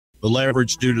the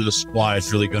leverage due to the supply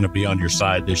is really going to be on your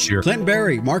side this year. Clint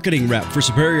Berry, marketing rep for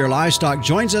Superior Livestock,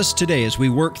 joins us today as we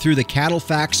work through the cattle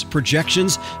facts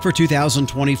projections for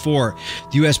 2024.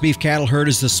 The U.S. beef cattle herd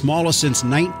is the smallest since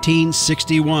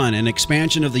 1961, and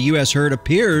expansion of the U.S. herd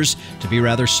appears to be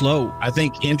rather slow. I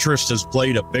think interest has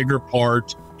played a bigger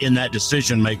part in that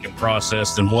decision-making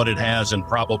process than what it has in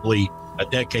probably a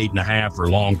decade and a half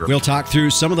or longer. We'll talk through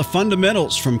some of the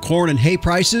fundamentals from corn and hay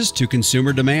prices to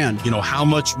consumer demand. How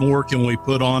much more can we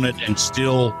put on it and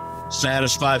still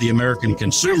satisfy the American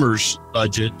consumer's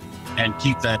budget and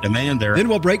keep that demand there? Then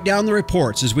we'll break down the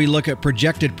reports as we look at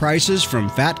projected prices from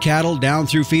fat cattle down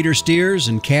through feeder steers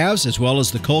and calves, as well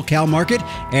as the cull cow market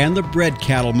and the bred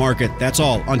cattle market. That's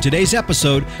all on today's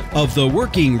episode of the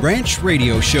Working Ranch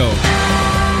Radio Show.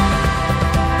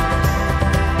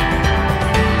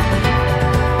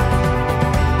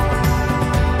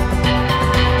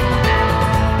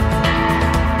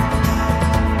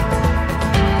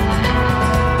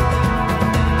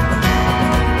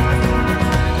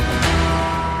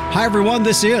 Hi, everyone.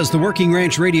 This is the Working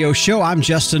Ranch Radio Show. I'm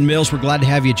Justin Mills. We're glad to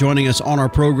have you joining us on our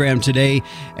program today.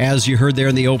 As you heard there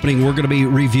in the opening, we're going to be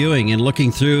reviewing and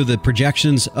looking through the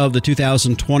projections of the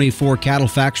 2024 Cattle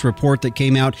Facts report that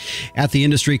came out at the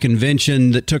industry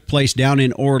convention that took place down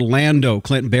in Orlando.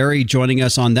 Clint Berry joining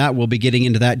us on that. We'll be getting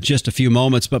into that in just a few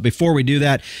moments. But before we do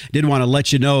that, I did want to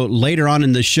let you know later on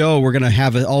in the show, we're going to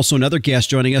have also another guest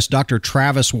joining us, Dr.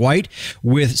 Travis White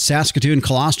with Saskatoon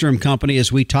Colostrum Company,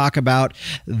 as we talk about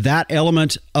that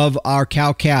element of our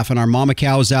cow-calf and our mama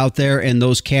cows out there, and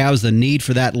those calves, the need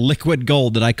for that liquid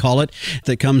gold that I call it,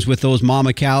 that comes with those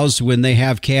mama cows when they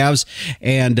have calves.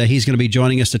 And he's going to be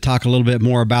joining us to talk a little bit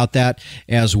more about that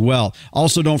as well.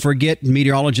 Also, don't forget,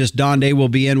 meteorologist Don Day will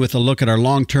be in with a look at our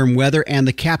long-term weather, and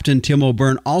the Captain Tim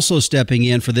O'Byrne also stepping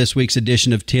in for this week's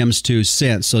edition of Tim's 2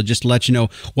 Cents. So just to let you know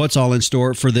what's all in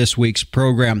store for this week's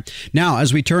program. Now,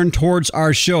 as we turn towards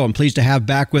our show, I'm pleased to have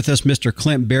back with us Mr.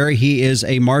 Clint Berry. He is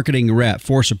a marketing rep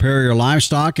for Superior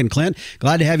Livestock. And Clint,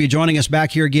 glad to have you joining us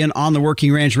back here again on the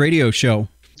Working Ranch Radio Show.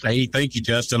 Hey, thank you,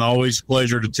 Justin. Always a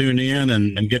pleasure to tune in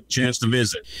and get a chance to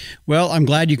visit. Well, I'm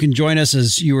glad you can join us,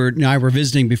 as you and I were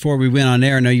visiting before we went on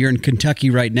air. I know you're in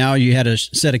Kentucky right now. You had a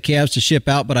set of calves to ship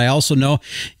out, but I also know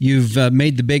you've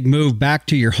made the big move back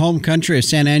to your home country of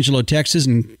San Angelo, Texas,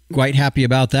 and quite happy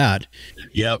about that.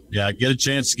 Yep. Yeah, I get a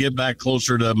chance to get back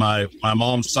closer to my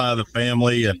mom's side of the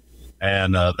family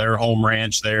and their home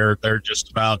ranch there. They're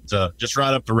just about just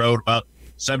right up the road, about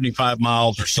 75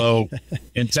 miles or so.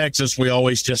 In Texas, we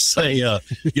always just say,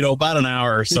 about an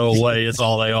hour or so away is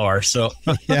all they are. So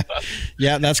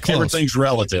yeah, that's close. Everything's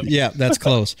relative. Yeah, that's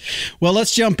close. Well,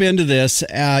 let's jump into this.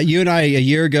 You and I, a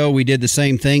year ago, we did the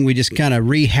same thing. We just kind of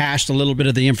rehashed a little bit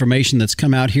of the information that's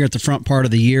come out here at the front part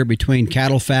of the year between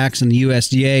Cattle Facts and the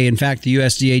USDA. In fact, the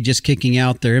USDA just kicking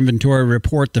out their inventory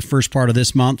report the first part of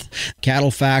this month. Cattle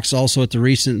Facts also at the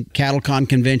recent CattleCon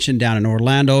convention down in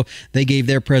Orlando. They gave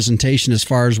their presentation as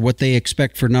far as what they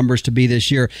expect for numbers to be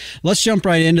this year. Let's jump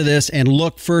right into this and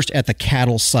look first at the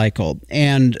cattle cycle.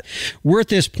 And we're at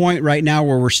this point right now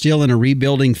where we're still in a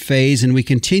rebuilding phase, and we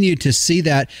continue to see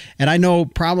that. And I know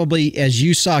probably as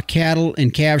you saw cattle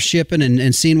and calves shipping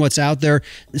and seeing what's out there,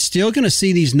 still going to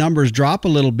see these numbers drop a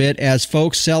little bit as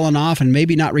folks selling off and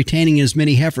maybe not retaining as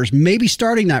many heifers, maybe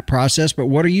starting that process. But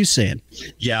what are you saying?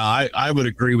 Yeah, I would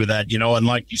agree with that. And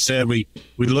like you said, we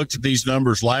looked at these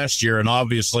numbers last year, and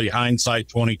obviously hindsight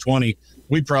 2020,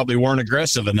 we probably weren't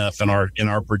aggressive enough in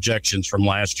our projections from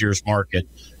last year's market.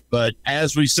 But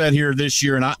as we said here this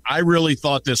year, and I really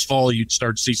thought this fall you'd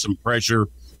start to see some pressure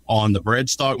on the bred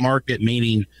stock market,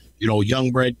 meaning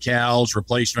young bred cows,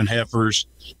 replacement heifers,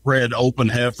 bred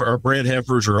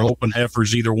heifers or open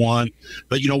heifers, either one.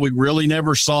 But, we really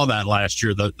never saw that last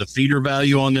year. The feeder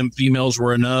value on them females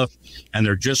were enough, and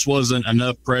there just wasn't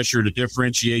enough pressure to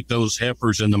differentiate those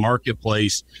heifers in the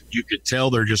marketplace. You could tell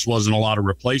there just wasn't a lot of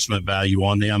replacement value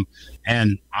on them.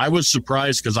 And I was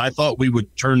surprised because I thought we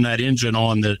would turn that engine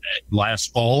on the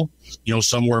last fall,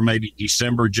 somewhere maybe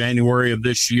December, January of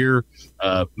this year,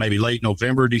 maybe late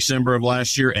November, December of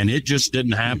last year. And it just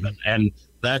didn't happen. And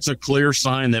that's a clear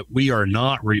sign that we are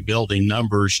not rebuilding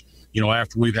numbers,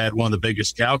 after we've had one of the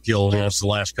biggest cow kills the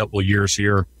last couple of years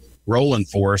here rolling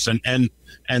for us. And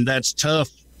that's tough,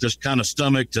 just kind of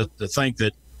stomach to think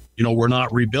that, we're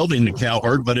not rebuilding the cow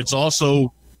herd, but it's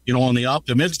also, on the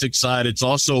optimistic side, it's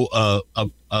also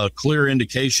a clear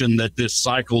indication that this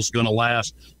cycle is going to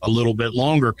last a little bit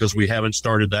longer because we haven't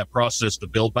started that process to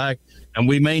build back. And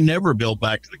we may never build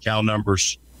back to the cow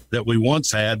numbers that we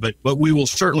once had, but we will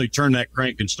certainly turn that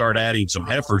crank and start adding some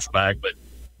heifers back. But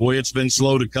boy, it's been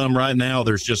slow to come right now.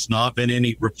 There's just not been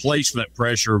any replacement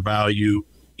pressure value,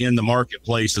 in the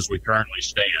marketplace as we currently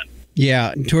stand.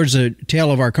 Yeah, towards the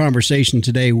tail of our conversation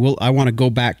today, I want to go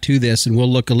back to this, and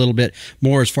we'll look a little bit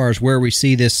more as far as where we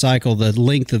see this cycle, the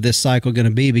length of this cycle going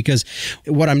to be, because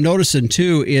what I'm noticing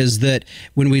too is that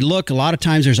when we look, a lot of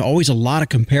times there's always a lot of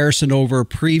comparison over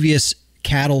previous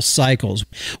cattle cycles.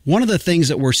 One of the things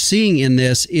that we're seeing in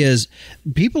this is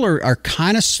people are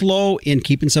kind of slow in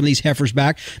keeping some of these heifers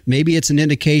back. Maybe it's an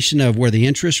indication of where the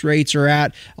interest rates are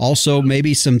at. Also,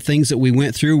 maybe some things that we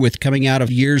went through with coming out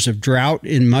of years of drought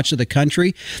in much of the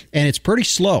country, and it's pretty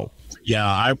slow.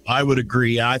 Yeah, I would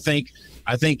agree. I think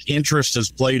interest has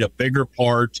played a bigger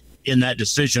part in that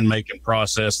decision-making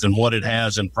process than what it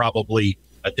has in probably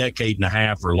a decade and a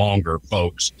half or longer,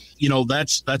 folks. You know,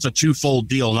 that's a twofold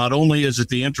deal. Not only is it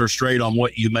the interest rate on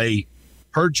what you may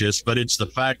purchase, but it's the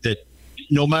fact that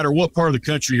no matter what part of the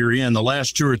country you're in, the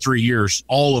last 2 or 3 years,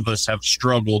 all of us have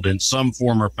struggled in some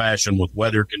form or fashion with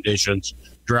weather conditions,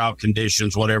 drought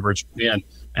conditions, whatever it's been.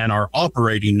 And our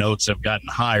operating notes have gotten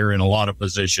higher in a lot of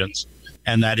positions.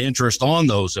 And that interest on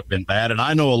those have been bad. And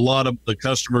I know a lot of the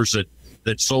customers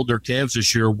that sold their calves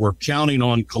this year were counting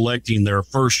on collecting their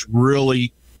first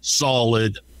really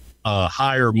solid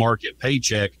higher market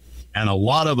paycheck, and a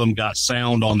lot of them got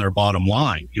sound on their bottom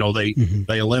line. You know, they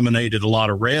eliminated a lot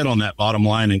of red on that bottom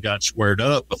line and got squared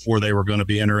up before they were going to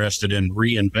be interested in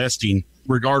reinvesting,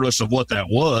 regardless of what that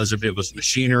was. If it was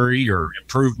machinery or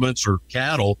improvements or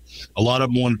cattle, a lot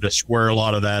of them wanted to square a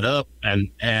lot of that up, and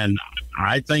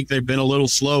I think they've been a little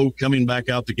slow coming back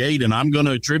out the gate, and I'm going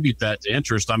to attribute that to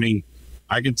interest. I mean,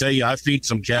 I can tell you, I feed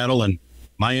some cattle, and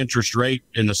my interest rate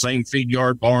in the same feed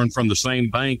yard borrowing from the same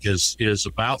bank is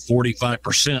about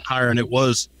 45% higher than it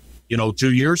was,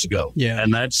 2 years ago. Yeah.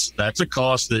 And that's a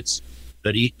cost that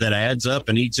adds up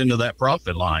and eats into that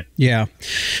profit line. Yeah.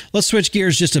 Let's switch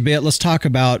gears just a bit. Let's talk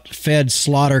about fed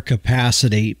slaughter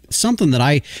capacity. Something that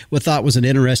I thought was an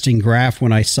interesting graph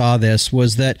when I saw this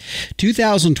was that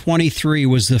 2023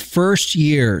 was the first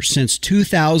year since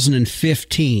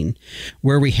 2015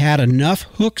 where we had enough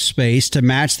hook space to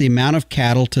match the amount of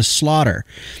cattle to slaughter.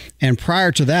 And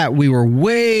prior to that, we were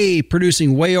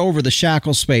producing way over the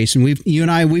shackle space. And you and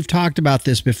I, we've talked about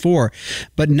this before,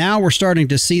 but now we're starting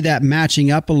to see that matching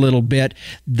up a little bit.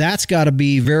 That's got to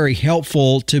be very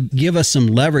helpful to give us some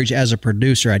leverage as a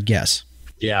producer, I'd guess.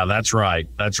 Yeah, that's right.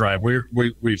 That's right.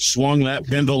 We've swung that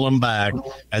pendulum back,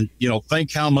 and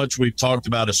think how much we've talked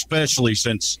about, especially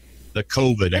since the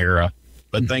COVID era.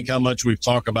 But think how much we've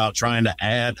talked about trying to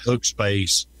add hook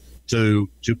space to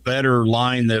better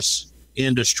line this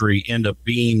industry into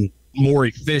being more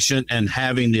efficient and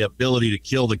having the ability to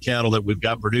kill the cattle that we've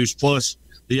got produced. Plus,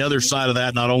 the other side of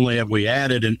that, not only have we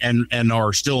added and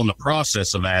are still in the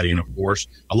process of adding, of course,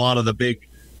 a lot of the big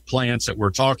plants that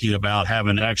we're talking about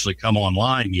haven't actually come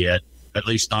online yet, at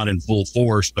least not in full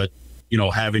force. But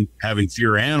having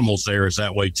fewer animals there is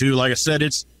that way too. Like I said,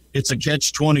 it's a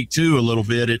catch-22 a little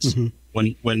bit. It's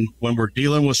when we're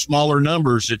dealing with smaller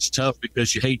numbers, it's tough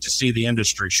because you hate to see the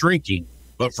industry shrinking.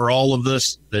 But for all of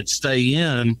us that stay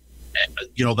in,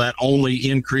 that only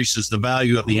increases the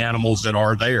value of the animals that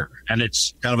are there. And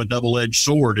it's kind of a double-edged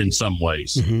sword in some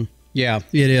ways. Mm-hmm. Yeah,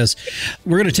 it is.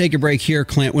 We're going to take a break here,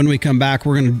 Clint. When we come back,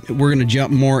 we're going to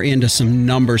jump more into some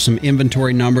numbers, some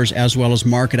inventory numbers, as well as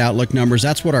market outlook numbers.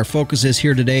 That's what our focus is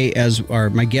here today.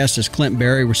 My guest is Clint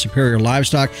Berry with Superior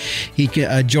Livestock. He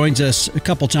joins us a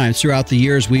couple times throughout the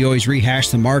years. We always rehash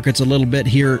the markets a little bit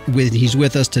here. He's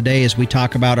with us today as we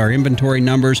talk about our inventory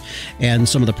numbers and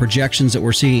some of the projections that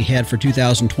we're seeing ahead for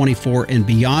 2024 and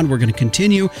beyond. We're going to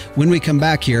continue when we come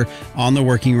back here on the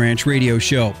Working Ranch Radio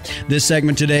Show. This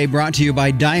segment today brought to you by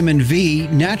Diamond V,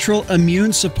 natural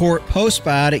immune support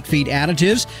postbiotic feed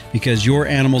additives, because your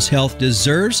animal's health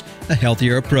deserves a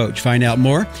healthier approach. Find out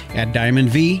more at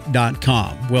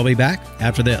diamondv.com. We'll be back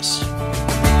after this.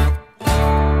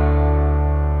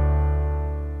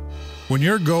 When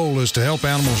your goal is to help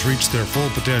animals reach their full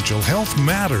potential, health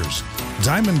matters.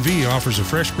 Diamond V offers a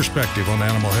fresh perspective on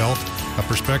animal health, a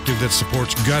perspective that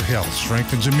supports gut health,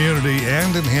 strengthens immunity,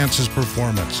 and enhances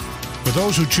performance. For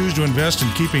those who choose to invest in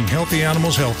keeping healthy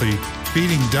animals healthy,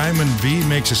 feeding Diamond V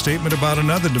makes a statement about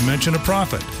another dimension of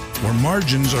profit, where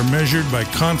margins are measured by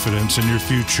confidence in your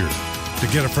future. To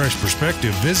get a fresh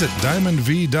perspective, visit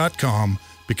diamondv.com,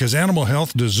 because animal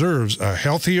health deserves a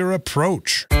healthier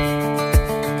approach.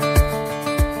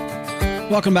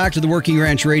 Welcome back to the Working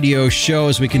Ranch Radio Show.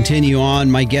 As we continue on,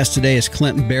 my guest today is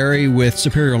Clint Berry with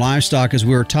Superior Livestock, as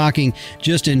we were talking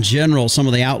just in general, some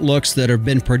of the outlooks that have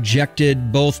been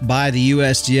projected both by the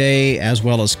USDA as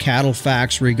well as Cattle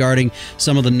Facts regarding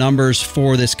some of the numbers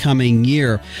for this coming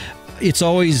year. it's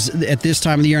always at this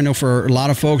time of the year, I know for a lot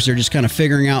of folks, they're just kind of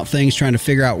figuring out things, trying to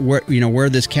figure out where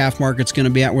this calf market's going to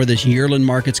be at, where this yearling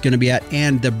market's going to be at,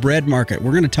 and the bred market.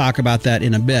 We're going to talk about that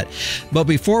in a bit. But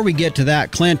before we get to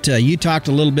that, Clint, you talked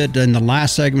a little bit in the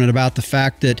last segment about the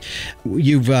fact that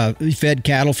you've fed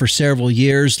cattle for several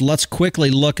years. Let's quickly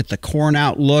look at the corn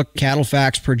outlook. Cattle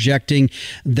Facts projecting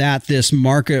that this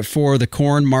market for the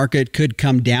corn market could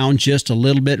come down just a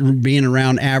little bit, being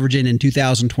around averaging in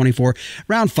 2024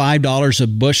 around $5 a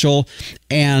bushel.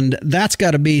 And that's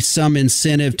got to be some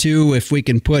incentive too. If we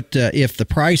can put, if the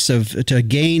price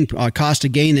cost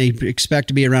of gain, they expect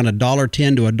to be around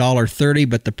 $1.10 to $1.30,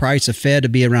 but the price of fed to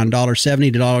be around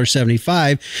 $1.70 to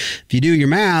 $1.75. If you do your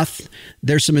math,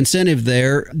 there's some incentive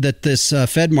there that this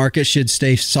fed market should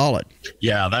stay solid.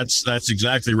 Yeah, that's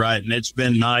exactly right. And it's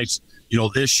been nice.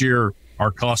 This year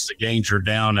our cost of gains are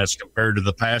down as compared to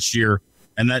the past year.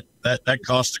 And that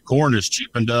cost of corn has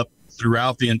cheapened up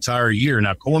throughout the entire year.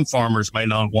 Now, corn farmers may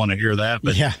not want to hear that,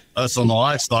 but us on the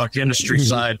livestock industry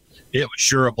side, it was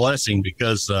sure a blessing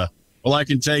because, I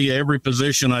can tell you every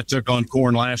position I took on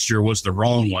corn last year was the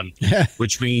wrong one,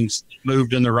 which means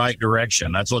moved in the right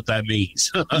direction. That's what that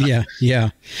means. Yeah.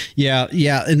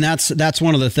 And that's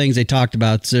one of the things they talked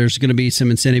about. There's going to be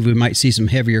some incentive. We might see some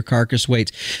heavier carcass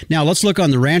weights. Now let's look on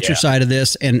the rancher side of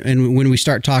this. And when we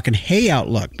start talking hay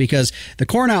outlook, because the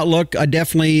corn outlook, I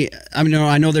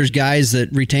know there's guys that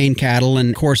retain cattle, and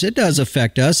of course it does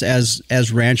affect us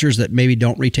as ranchers that maybe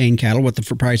don't retain cattle, what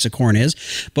the price of corn is.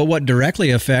 But what directly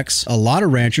affects a lot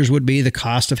of ranchers would be the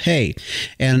cost of hay.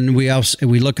 And we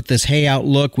look at this hay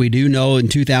outlook. We do know in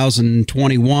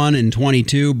 2021 and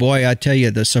 22, boy, I tell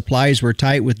you, the supplies were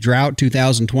tight with drought.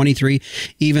 2023,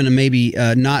 even maybe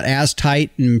not as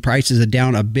tight, and prices are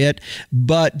down a bit.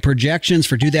 But projections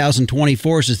for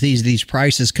 2024 is these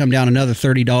prices come down another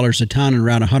 $30 a ton and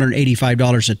around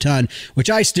 $185 a ton, which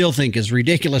I still think is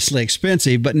ridiculously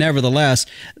expensive. But nevertheless,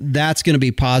 that's going to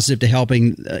be positive to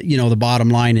helping the bottom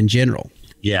line in general.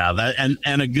 Yeah, that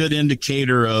and a good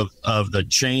indicator of the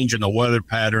change in the weather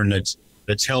pattern that's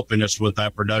helping us with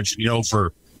that production.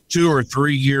 For 2 or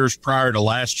 3 years prior to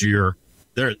last year,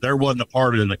 there wasn't a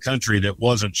part in the country that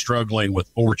wasn't struggling with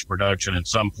forage production in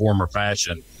some form or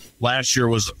fashion. Last year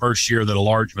was the first year that a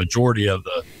large majority of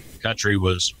the country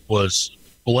was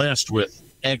blessed with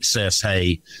excess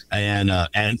hay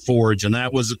and forage, and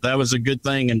that was a good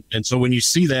thing. And so when you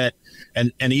see that,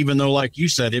 and even though, like you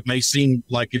said, it may seem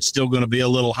like it's still going to be a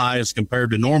little high as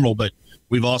compared to normal, but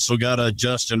we've also got to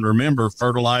adjust and remember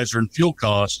fertilizer and fuel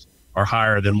costs are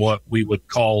higher than what we would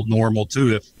call normal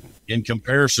too. If in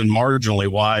comparison, marginally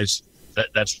wise,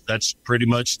 that's pretty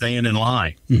much staying in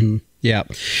line. Mm-hmm. Yeah.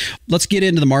 Let's get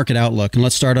into the market outlook, and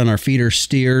let's start on our feeder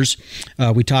steers.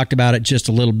 We talked about it just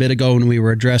a little bit ago when we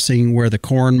were addressing where the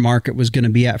corn market was going to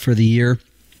be at for the year.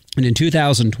 And in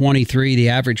 2023, the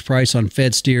average price on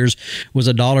fed steers was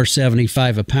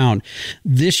 $1.75 a pound.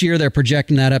 This year, they're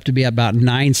projecting that up to be about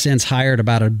 9 cents higher at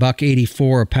about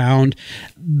 $1.84 a pound.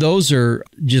 Those are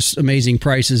just amazing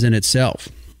prices in itself.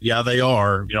 Yeah, they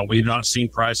are. We've not seen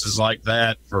prices like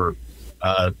that for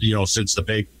since the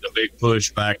big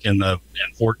push back in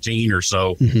 14 or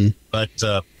so. Mm-hmm.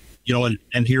 But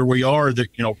and here we are, the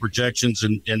projections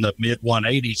in the mid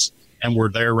 180s, and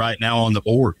we're there right now on the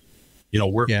board.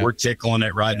 We're tickling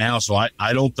it right now. So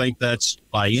I don't think that's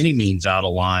by any means out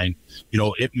of line.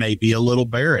 It may be a little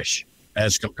bearish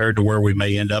as compared to where we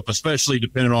may end up, especially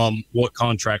depending on what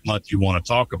contract month you want to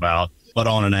talk about. But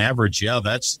on an average,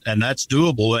 that's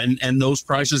doable. And those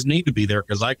prices need to be there,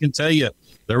 because I can tell you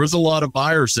there was a lot of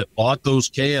buyers that bought those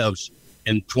calves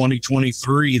in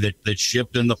 2023 that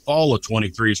shipped in the fall of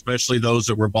 23, especially those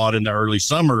that were bought in the early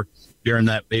summer during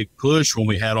that big push when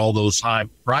we had all those high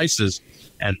prices.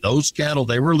 And those cattle,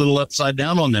 they were a little upside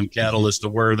down on them cattle as to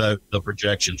where the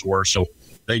projections were. So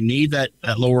they need that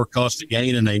lower cost of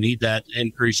gain, and they need that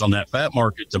increase on that fat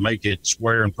market to make it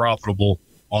square and profitable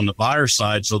on the buyer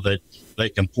side, so that they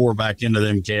can pour back into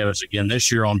them calves again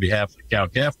this year on behalf of the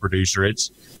cow-calf producer. It's,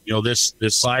 this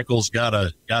cycle's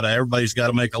everybody's got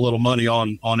to make a little money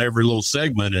on every little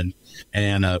segment,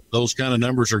 and those kind of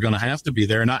numbers are going to have to be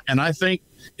there. And I think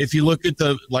if you look at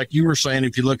like you were saying,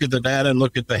 if you look at the data and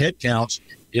look at the head counts,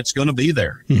 it's going to be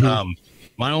there. Mm-hmm.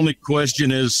 My only question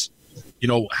is,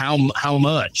 how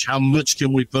much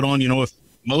can we put on? If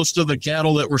most of the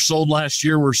cattle that were sold last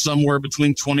year were somewhere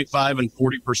between 25 and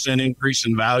 40% increase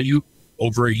in value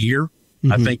over a year,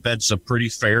 mm-hmm. I think that's a pretty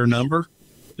fair number,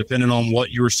 depending on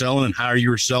what you were selling and how you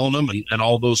were selling them and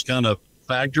all those kind of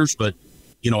factors. But,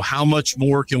 how much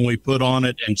more can we put on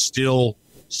it and still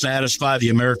satisfy the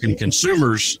American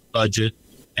consumer's budget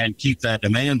and keep that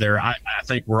demand there? I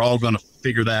think we're all going to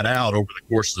figure that out over the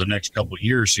course of the next couple of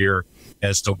years here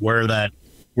as to where that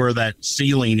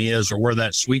ceiling is or where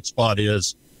that sweet spot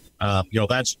is.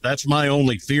 That's my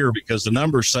only fear, because the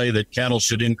numbers say that cattle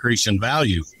should increase in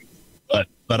value,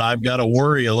 but I've got to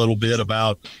worry a little bit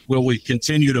about, will we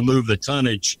continue to move the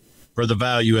tonnage for the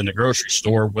value in the grocery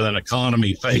store with an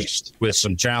economy faced with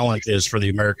some challenges for the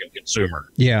American consumer?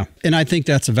 Yeah, and I think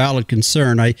that's a valid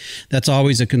concern. That's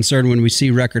always a concern when we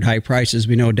see record high prices.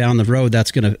 We know down the road that's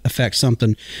going to affect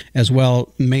something as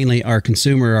well, mainly our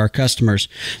consumer, our customers.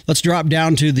 Let's drop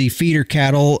down to the feeder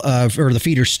cattle, or the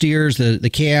feeder steers, the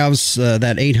calves,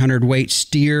 that 800 weight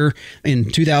steer.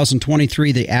 In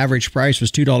 2023, the average price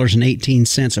was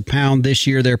 $2.18 a pound. This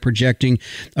year, they're projecting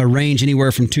a range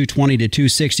anywhere from $220 to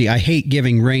 $260. I hate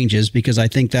giving ranges because I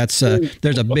think that's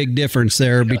there's a big difference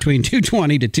there between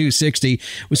 $220 to $260.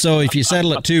 So if you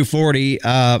settle at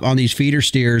 $240 on these feeder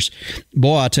steers,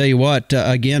 boy, I'll tell you what,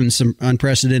 again, some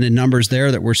unprecedented numbers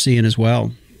there that we're seeing as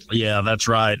well. Yeah, that's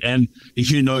right. And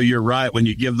you're right. When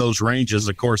you give those ranges,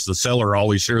 of course, the seller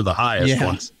always hears the highest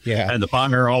ones. Yeah. And the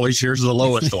buyer always hears the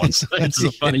lowest ones. It's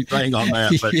a funny thing on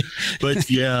that. But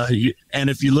yeah. And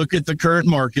if you look at the current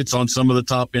markets on some of the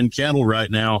top end cattle right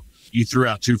now, you threw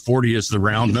out 240 as the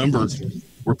round number.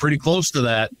 We're pretty close to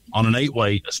that on an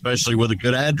 8-weight, especially with a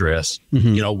good address.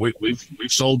 Mm-hmm. We've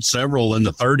sold several in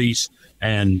the 30s,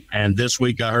 and this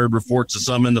week I heard reports of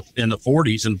some in the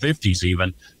 40s and 50s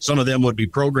even. Some of them would be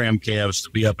program calves to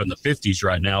be up in the 50s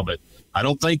right now, but I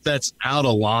don't think that's out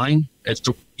of line as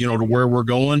to to where we're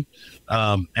going.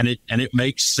 And it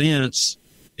makes sense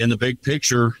in the big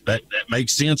picture. That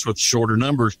makes sense with shorter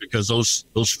numbers, because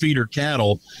those feeder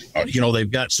cattle, they've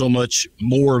got so much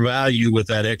more value with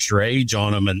that extra age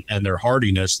on them and their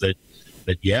hardiness that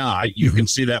you can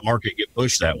see that market get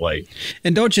pushed that way.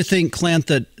 And don't you think, Clint,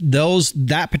 that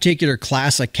that particular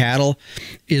class of cattle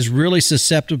is really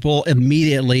susceptible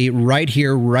immediately right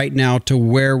here, right now, to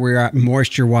where we're at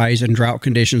moisture-wise and drought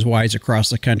conditions-wise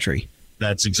across the country?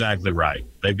 That's exactly right.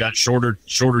 They've got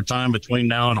shorter time between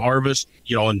now and harvest,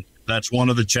 and that's one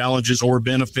of the challenges or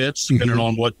benefits, depending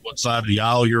on what side of the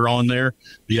aisle you're on there.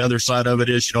 The other side of it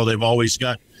is, they've always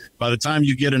got, by the time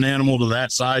you get an animal to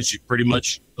that size, you've pretty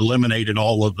much eliminated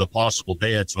all of the possible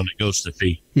deaths when it goes to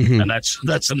feed. Mm-hmm. And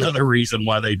that's another reason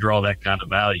why they draw that kind of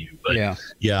value. But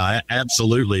yeah,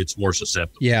 absolutely, it's more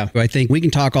susceptible. Yeah, I think we can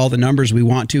talk all the numbers we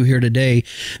want to here today,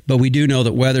 but we do know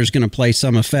that weather's going to play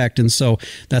some effect, and so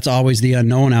that's always the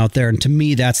unknown out there. And to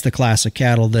me, that's the class of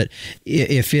cattle that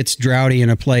if it's droughty in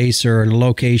a place or in a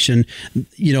location,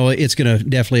 it's going to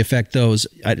definitely affect those.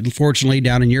 Fortunately,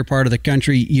 down in your part of the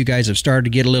country, you guys have started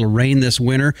to get a little rain this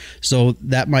winter, so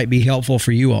that might be helpful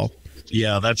for you all.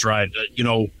 Yeah, that's right.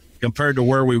 Compared to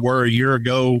where we were a year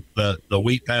ago, the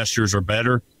wheat pastures are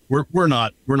better. We're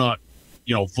not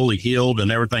fully healed,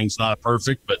 and everything's not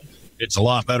perfect, but it's a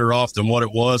lot better off than what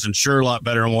it was, and sure a lot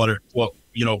better than what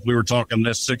if we were talking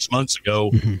this 6 months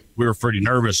ago. Mm-hmm. We were pretty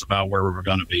nervous about where we were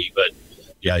going to be, but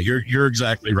yeah, you're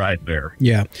exactly right there.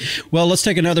 Yeah. Well, let's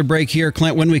take another break here,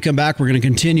 Clint. When we come back, we're going to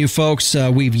continue, folks.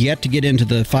 We've yet to get into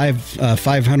the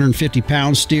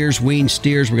 550-pound steers, weaned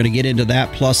steers. We're going to get into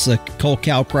that, plus the cull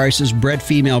cow prices, bred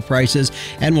female prices,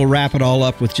 and we'll wrap it all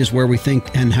up with just where we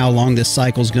think and how long this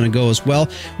cycle is going to go as well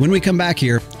when we come back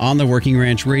here on the Working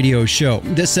Ranch Radio Show.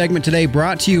 This segment today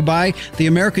brought to you by the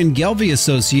American Gelbvieh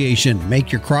Association.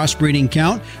 Make your crossbreeding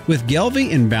count with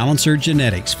Gelbvieh and Balancer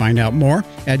Genetics. Find out more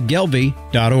at gelbvieh.org.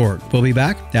 We'll be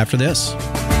back after this.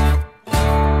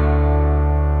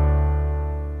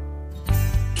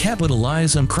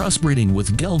 Capitalize on crossbreeding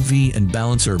with Gelbvieh and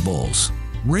Balancer bulls.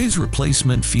 Raise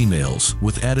replacement females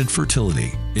with added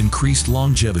fertility, increased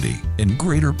longevity, and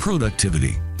greater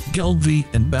productivity. Gelbvieh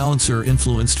and Balancer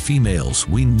influenced females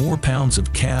wean more pounds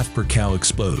of calf per cow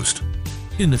exposed.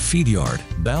 In the feed yard,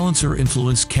 Balancer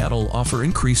influenced cattle offer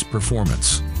increased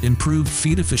performance, improved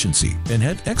feed efficiency, and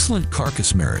have excellent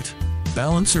carcass merit.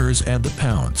 Balancers add the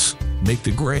pounds, make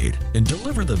the grade, and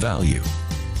deliver the value.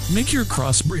 Make your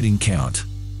crossbreeding count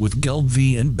with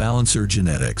Gelbvieh and Balancer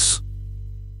Genetics.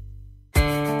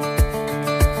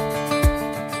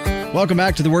 Welcome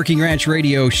back to the Working Ranch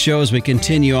Radio Show. As we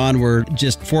continue on, we're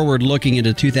just forward looking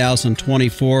into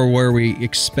 2024, where we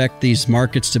expect these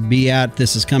markets to be at.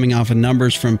 This is coming off of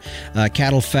numbers from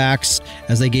Cattle Facts,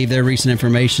 as they gave their recent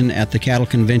information at the cattle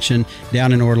convention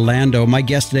down in Orlando. My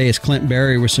guest today is Clint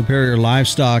Berry with Superior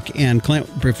Livestock. And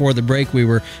Clint, before the break, we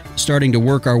were starting to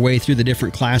work our way through the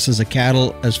different classes of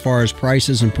cattle as far as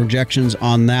prices and projections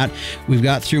on that. We've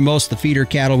got through most of the feeder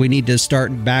cattle. We need to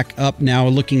start back up now,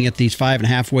 looking at these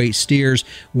 5.5 weight steers,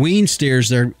 wean steers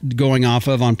they're going off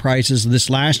of on prices. This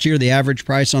last year, the average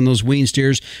price on those wean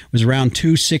steers was around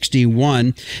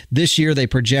 $261. This year, they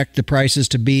project the prices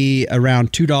to be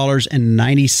around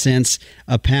 $2.90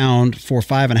 a pound for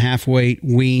 5.5 weight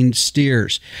wean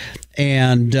steers.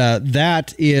 And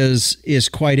that is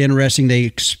quite interesting. They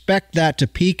expect that to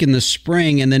peak in the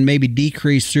spring and then maybe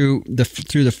decrease through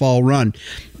the fall run.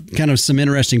 Kind of some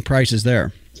interesting prices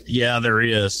there. Yeah, there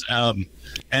is. And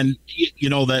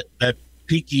that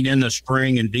peaking in the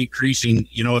spring and decreasing,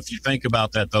 if you think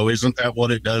about that, though, isn't that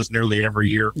what it does nearly every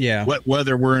year? Yeah.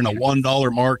 Whether we're in a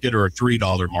 $1 market or a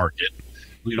 $3 market,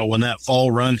 when that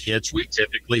fall run hits, we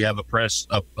typically have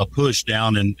a push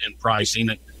down in pricing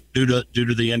due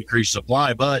to the increased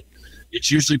supply. But it's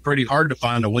usually pretty hard to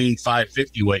find a weaned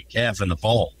 550 weight calf in the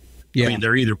fall. Yeah. I mean,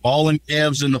 they're either balling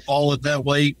calves in the fall at that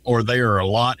weight, or they are a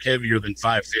lot heavier than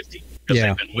 550 because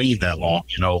they've been weaned that long,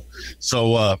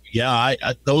 So,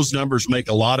 those numbers make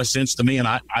a lot of sense to me. And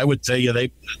I would tell you,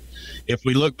 if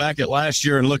we look back at last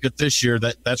year and look at this year,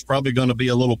 that's probably going to be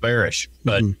a little bearish,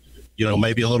 but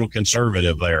maybe a little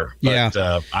conservative there. But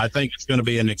I think it's going to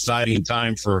be an exciting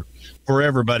time for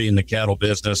everybody in the cattle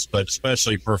business, but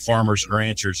especially for farmers and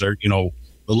ranchers.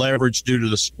 The leverage due to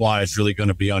the supply is really going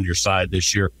to be on your side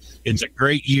this year. It's a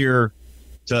great year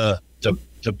to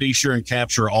be sure and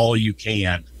capture all you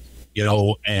can,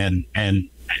 and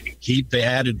keep the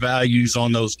added values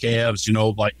on those calves,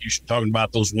 like you're talking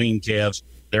about those weaned calves.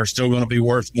 They're still going to be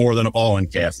worth more than a balling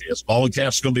calf is. Balling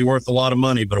calf's going to be worth a lot of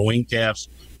money, but a weaned calf's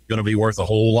going to be worth a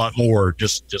whole lot more,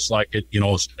 just like it,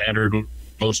 standard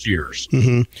most years.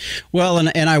 Mm-hmm. Well,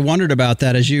 and I wondered about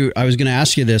that I was going to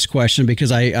ask you this question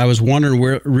because I was wondering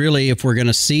if we're going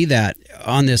to see that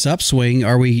on this upswing.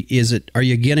 Are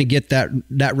you going to get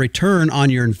that return on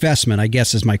your investment? I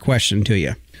guess is my question to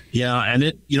you. Yeah,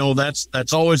 and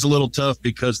that's always a little tough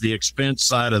because the expense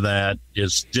side of that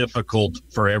is difficult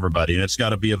for everybody, and it's got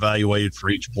to be evaluated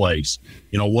for each place.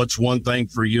 What's one thing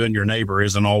for you and your neighbor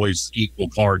isn't always equal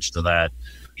parts to that.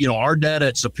 Our data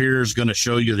at Superior is going to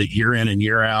show you that year in and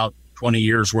year out, 20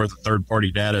 years worth of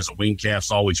third-party data is a weaned calf's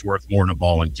always worth more than a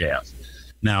balling calf.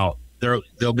 Now,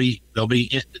 there'll be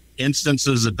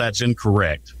instances that's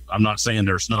incorrect. I'm not saying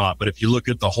there's not, but if you look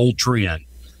at the whole trend,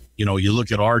 you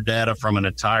look at our data from an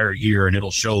entire year and it'll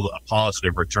show a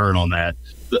positive return on that.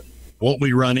 What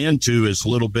we run into is a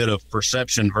little bit of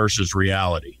perception versus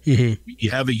reality. Mm-hmm.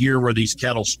 You have a year where these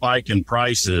cattle spike in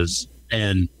prices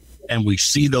and we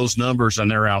see those numbers and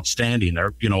they're outstanding.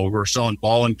 We're selling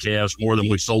balling calves more than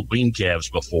we sold weaned calves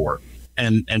before.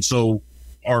 And so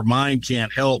our mind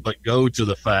can't help but go to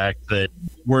the fact that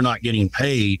we're not getting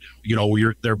paid.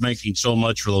 They're making so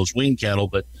much for those weaned cattle,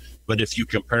 but if you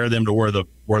compare them to where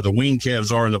the weaned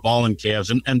calves are and the balling calves,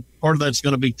 and part of that's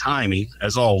going to be timing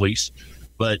as always,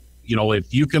 but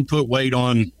if you can put weight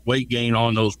gain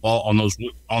on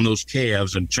those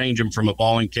calves and change them from a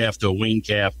balling calf to a weaned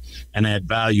calf and add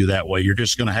value that way, you're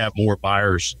just going to have more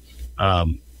buyers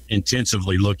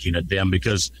intensively looking at them,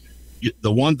 because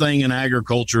the one thing in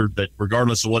agriculture that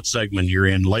regardless of what segment you're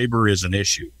in, labor is an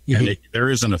issue. Mm-hmm. And there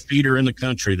isn't a feeder in the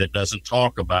country that doesn't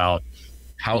talk about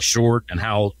how short and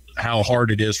how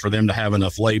hard it is for them to have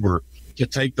enough labor to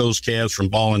take those calves from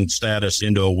balling status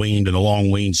into a weaned and a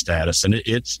long weaned status. And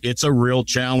it's a real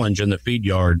challenge in the feed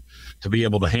yard to be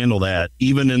able to handle that,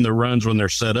 even in the runs when they're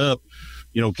set up.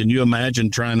 Can you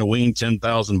imagine trying to wean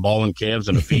 10,000 balling calves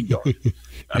in a feed yard?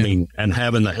 I mean, and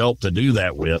having the help to do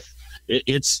that with.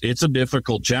 It's a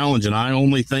difficult challenge, and I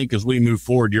only think as we move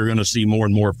forward, you're going to see more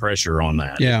and more pressure on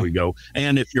that as we go.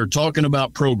 And if you're talking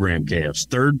about program calves,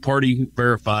 third-party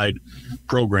verified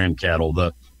program cattle,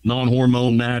 the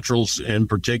non-hormone naturals in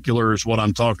particular is what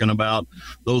I'm talking about.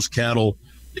 Those cattle,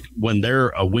 when they're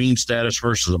a wean status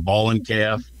versus a balling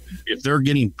calf, if they're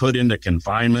getting put into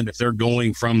confinement, if they're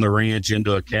going from the ranch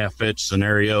into a calf fetch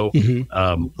scenario,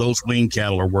 those wean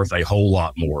cattle are worth a whole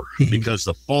lot more because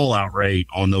the fallout rate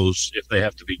on those, if they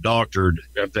have to be doctored,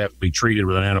 if they have to be treated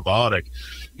with an antibiotic,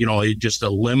 it just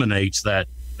eliminates that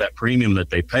premium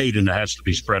that they paid, and it has to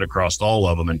be spread across all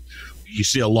of them. And you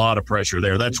see a lot of pressure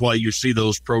there. That's why you see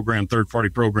those third-party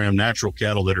program natural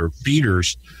cattle that are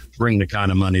feeders bring the kind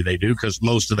of money they do, because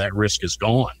most of that risk is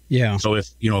gone. Yeah. So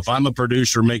if I'm a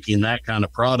producer making that kind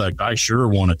of product, I sure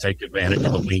want to take advantage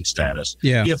of the wean status.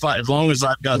 Yeah. As long as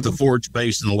I've got the forage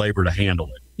base and the labor to handle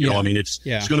it. You know, I mean, it's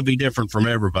going to be different from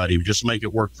everybody. Just make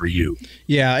it work for you.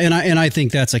 Yeah, and I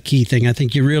think that's a key thing. I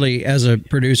think you really, as a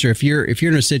producer, if you're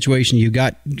in a situation you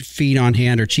got feed on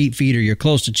hand or cheap feed, or you're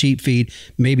close to cheap feed,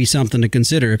 maybe something to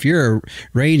consider. If you're a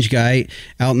range guy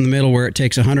out in the middle where it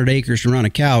takes 100 acres to run a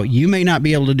cow, you may not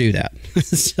be able to do that.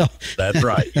 So that's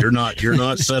right. You're not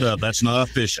set up. That's not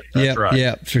efficient. That's right.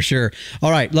 Yeah, for sure.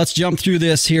 All right, let's jump through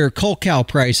this here. Cull cow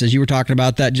prices. You were talking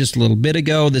about that just a little bit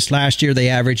ago. This last year they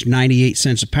averaged 98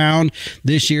 cents a pound.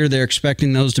 This year they're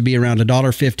expecting those to be around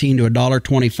 $1.15 to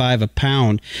 $1.25 a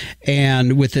pound.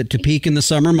 And with it to peak in the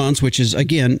summer months, which is,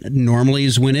 again, normally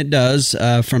is when it does,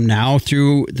 from now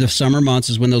through the summer months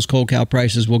is when those cull cow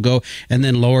prices will go, and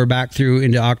then lower back through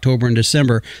into October and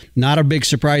December. Not a big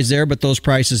surprise there, but those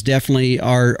prices definitely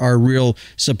are real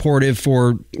supportive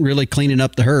for really cleaning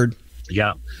up the herd.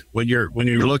 Yeah. When you're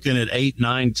looking at 8,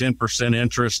 9, 10%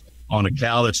 interest on a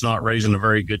cow that's not raising a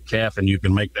very good calf, and you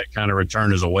can make that kind of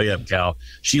return as a weigh-up cow,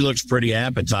 she looks pretty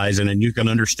appetizing, and you can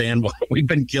understand why we've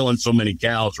been killing so many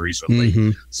cows recently.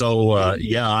 Mm-hmm. So,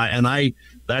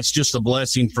 that's just a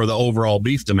blessing for the overall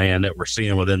beef demand that we're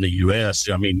seeing within the U.S.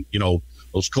 I mean, you know,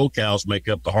 those cull cows make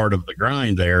up the heart of the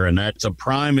grind there, and that's a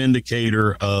prime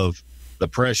indicator of the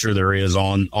pressure there is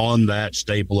on that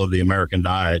staple of the American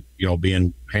diet, you know,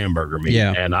 being hamburger meat.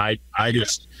 Yeah. And I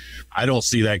don't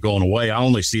see that going away. I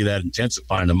only see that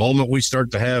intensifying. The moment we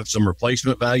start to have some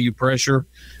replacement value pressure,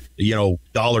 you know,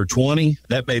 $1.20,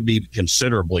 that may be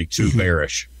considerably too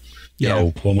bearish. You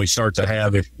know, when we start to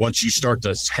have, once you start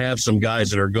to have some guys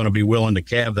that are going to be willing to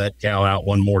calve that cow out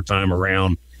one more time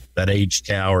around, that aged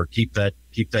cow, or keep that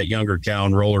younger cow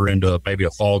and roll her into maybe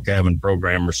a fall calving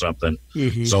program or something.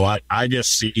 Mm-hmm. So I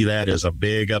just see that as a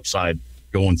big upside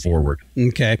going forward.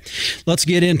 Okay. Let's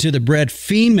get into the bred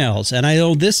females. And I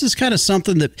know this is kind of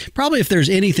something that probably, if there's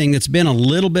anything, that's been a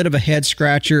little bit of a head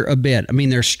scratcher a bit. I mean,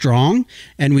 they're strong,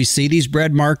 and we see these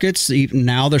bred markets. Even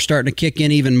now they're starting to kick in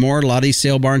even more. A lot of these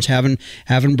sale barns having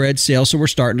bred sales, so we're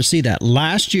starting to see that.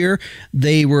 Last year,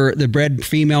 the bred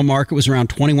female market was around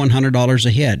 $2,100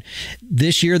 a head.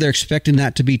 This year, they're expecting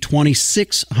that to be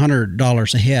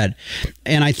 $2,600 a head.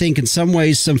 And I think in some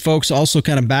ways, some folks also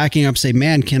kind of backing up, say,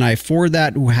 man, can I afford that?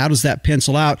 How does that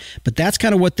pencil out? But that's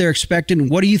kind of what they're expecting.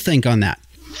 What do you think on that?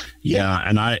 Yeah,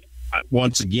 and I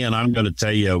once again, I'm going to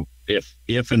tell you,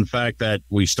 if in fact that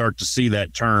we start to see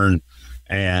that turn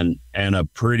and a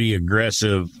pretty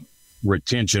aggressive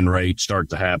retention rate start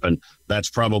to happen, that's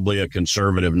probably a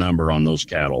conservative number on those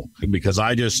cattle, because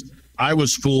I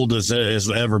was fooled as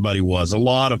everybody was. A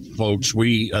lot of folks,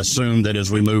 we assumed that as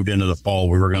we moved into the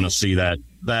fall, we were going to see that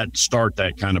start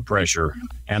that kind of pressure.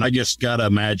 And I just got to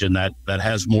imagine that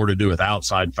has more to do with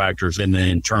outside factors than the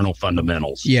internal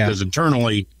fundamentals. Yeah. Because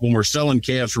internally, when we're selling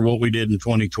calves for what we did in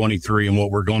 2023 and what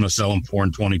we're going to sell them for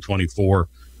in 2024,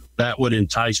 that would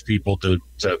entice people to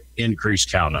increase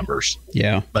cow numbers.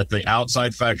 Yeah. But the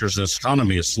outside factors of this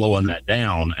economy is slowing that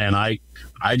down. And I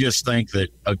just think that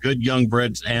a good young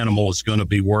bred animal is going to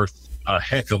be worth a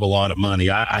heck of a lot of money.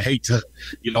 I hate to,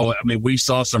 we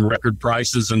saw some record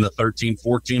prices in the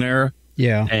 13-14 era.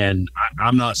 Yeah. And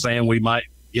I'm not saying we might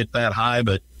get that high,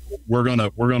 but we're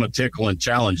gonna tickle and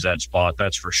challenge that spot.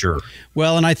 That's for sure.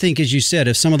 Well, and I think, as you said,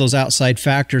 if some of those outside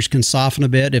factors can soften a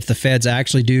bit, if the feds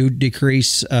actually do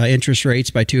decrease interest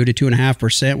rates by 2 to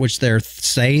 2.5%, which they're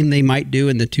saying they might do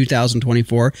in the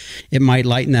 2024, it might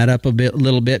lighten that up a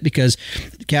little bit, because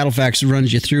Cattle Facts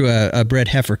runs you through a bred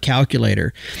heifer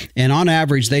calculator, and on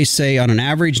average, they say on an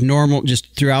average normal,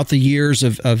 just throughout the years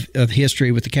of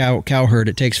history with the cow herd,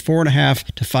 it takes 4.5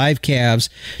 to 5 calves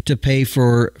to pay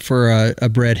for a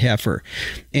bred heifer.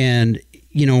 And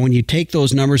when you take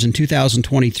those numbers in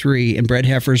 2023, and bred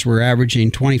heifers were averaging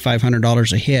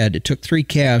 $2,500 a head, it took 3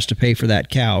 calves to pay for that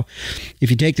cow. If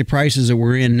you take the prices that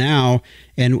we're in now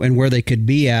and where they could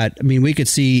be at, I mean, we could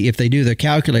see, if they do the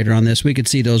calculator on this, we could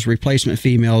see those replacement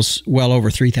females well over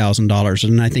 $3,000.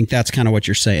 And I think that's kind of what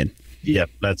you're saying.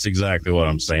 Yep, that's exactly what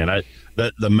I'm saying.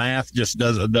 The math just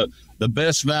doesn't. The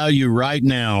best value right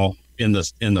now in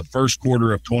the first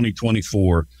quarter of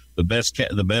 2024. The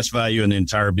best value in the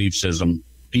entire beef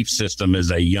system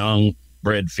is a young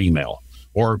bred female,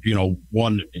 or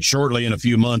one shortly in a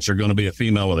few months are going to be a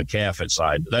female with a calf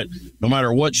inside. That no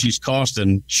matter what she's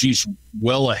costing, she's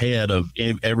well ahead of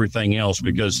everything else,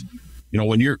 because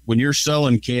when you're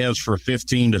selling calves for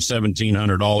 $1,500 to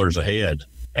 $1,700 a head,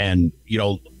 and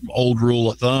old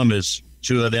rule of thumb is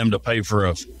 2 of them to pay for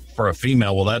a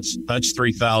female. Well, that's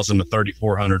 $3,000 to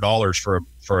 $3,400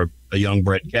 for a young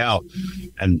bred cow.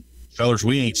 And fellas,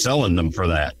 we ain't selling them for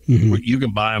that. Mm-hmm. You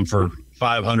can buy them for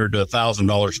 $500 to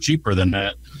 $1,000 cheaper than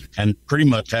that, and pretty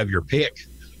much have your pick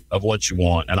of what you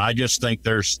want. And I just think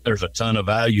there's a ton of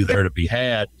value there to be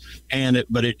had.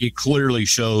 But it clearly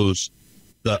shows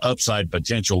the upside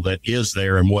potential that is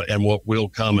there and what will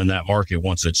come in that market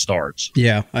once it starts.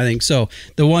 Yeah, I think so.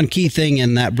 The one key thing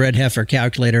in that bred heifer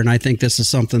calculator, and I think this is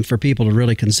something for people to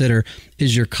really consider,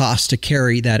 is your cost to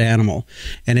carry that animal.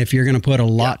 And if you're going to put a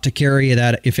lot to carry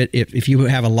that, if you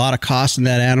have a lot of cost in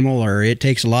that animal, or it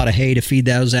takes a lot of hay to feed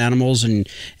those animals and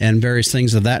various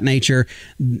things of that nature,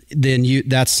 then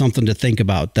that's something to think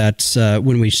about. That's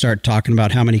when we start talking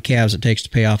about how many calves it takes to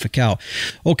pay off a cow.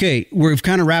 Okay, we've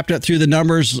kind of wrapped up through the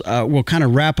numbers. We'll kind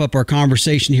of wrap up our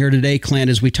conversation here today, Clint,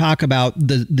 as we talk about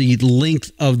the length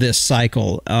of this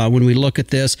cycle. When we look at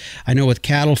this, I know with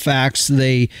Cattle Facts,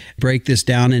 they break this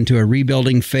down into a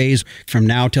rebuilding phase from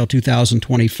now till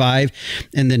 2025.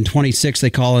 And then 26, they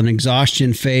call an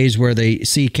exhaustion phase, where they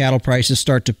see cattle prices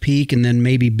start to peak and then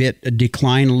maybe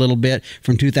decline a little bit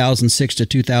from 2006 to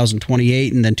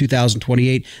 2028. And then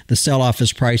 2028, the sell-off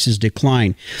as prices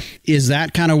decline. Is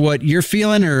that kind of what you're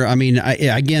feeling? Or, I mean,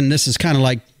 again, this is kind of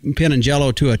like pinning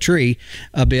jello to a tree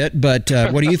a bit, but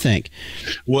what do you think?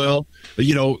 Well,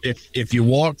 if you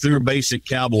walk through basic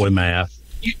cowboy math,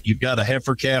 you've got a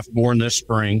heifer calf born this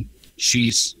spring.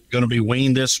 She's going to be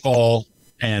weaned this fall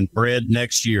and bred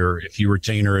next year if you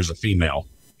retain her as a female.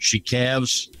 She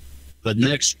calves the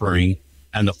next spring,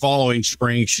 and the following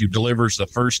spring she delivers the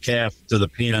first calf to the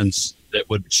pens that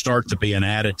would start to be an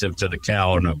additive to the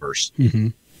cow numbers. Mm-hmm.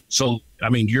 So, I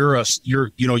mean,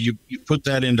 you put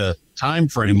that into time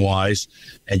frame wise,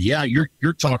 and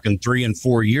you're talking 3 and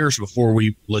 4 years before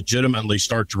we legitimately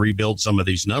start to rebuild some of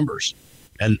these numbers.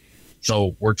 And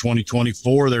so we're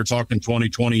 2024, they're talking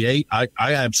 2028. I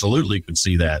absolutely could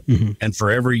see that. Mm-hmm. And for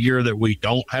every year that we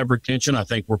don't have retention, I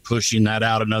think we're pushing that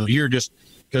out another year, just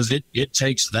because it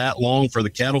takes that long for the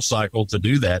cattle cycle to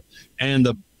do that. And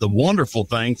the wonderful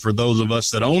thing for those of us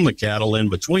that own the cattle in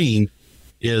between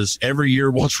is every year,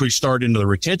 once we start into the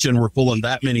retention, we're pulling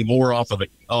that many more off of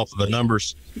the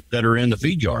numbers that are in the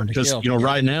feed yard. Because,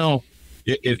 right now,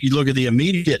 if you look at the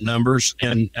immediate numbers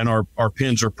and our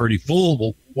pens are pretty full,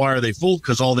 well, why are they full?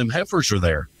 Because all them heifers are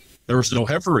there. There was no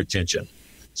heifer retention.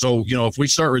 So, if we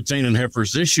start retaining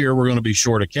heifers this year, we're going to be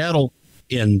short of cattle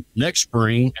in next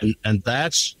spring. And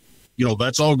that's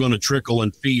all going to trickle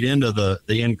and feed into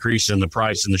the increase in the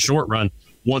price in the short run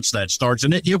once that starts.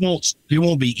 And it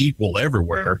won't be equal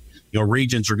everywhere.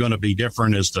 Regions are going to be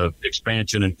different as to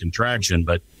expansion and contraction,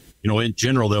 but in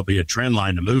general, there'll be a trend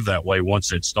line to move that way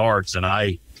once it starts. And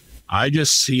I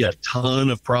just see a ton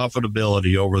of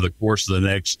profitability over the course of the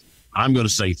next, I'm going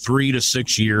to say 3 to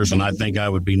 6 years. And I think I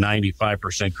would be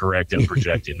 95% correct in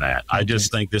projecting that. I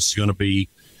just think this is going to be,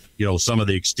 some of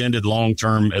the extended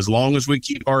long-term, as long as we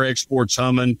keep our exports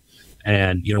humming,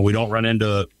 and we don't run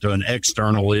into an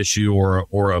external issue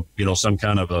or some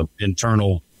kind of a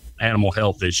internal animal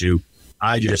health issue.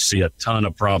 I just see a ton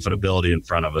of profitability in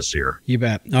front of us here. You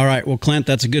bet. All right. Well, Clint,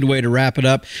 that's a good way to wrap it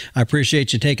up. I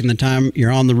appreciate you taking the time.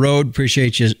 You're on the road.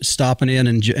 Appreciate you stopping in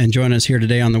and joining us here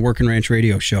today on the Working Ranch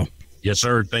Radio Show. Yes,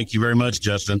 sir. Thank you very much,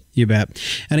 Justin. You bet.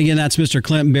 And again, that's Mr.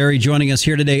 Clint Berry joining us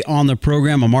here today on the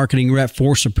program, a marketing rep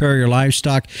for Superior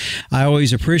Livestock. I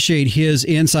always appreciate his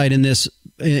insight in this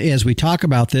as we talk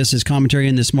about this, his commentary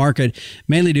in this market,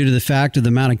 mainly due to the fact of the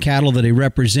amount of cattle that he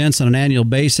represents on an annual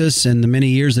basis and the many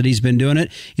years that he's been doing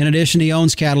it. In addition, he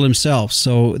owns cattle himself.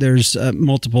 So there's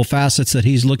multiple facets that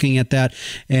he's looking at that,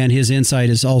 and his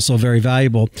insight is also very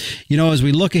valuable. As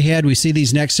we look ahead, we see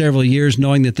these next several years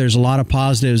knowing that there's a lot of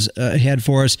positives ahead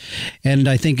for us. And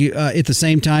I think at the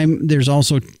same time, there's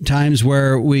also times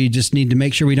where we just need to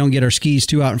make sure we don't get our skis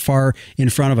too out and far in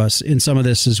front of us in some of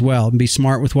this as well, and be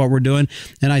smart with what we're doing.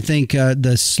 And I think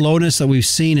the slowness that we've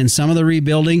seen in some of the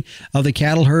rebuilding of the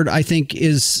cattle herd, I think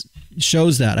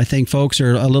shows that. I think folks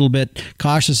are a little bit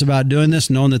cautious about doing this,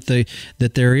 knowing that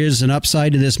there is an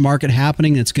upside to this market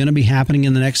happening. That's going to be happening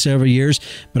in the next several years.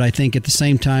 But I think at the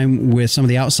same time, with some of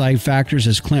the outside factors,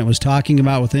 as Clint was talking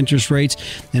about with interest rates,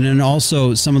 and then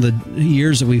also some of the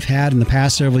years that we've had in the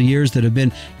past several years that have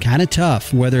been kind of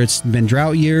tough, whether it's been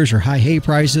drought years or high hay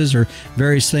prices or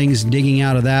various things, digging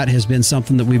out of that has been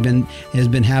something that has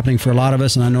been happening for a lot of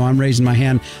us. And I know I'm raising my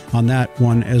hand on that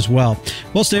one as well.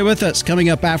 Well, stay with us. Coming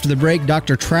up after the break,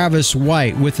 Dr. Travis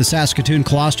White with the Saskatoon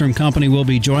Colostrum Company will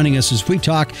be joining us as we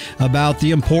talk about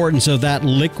the importance of that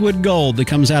liquid gold that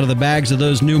comes out of the bags of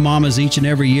those new mamas each and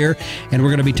every year. And we're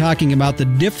going to be talking about the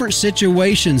different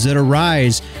situations that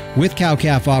arise with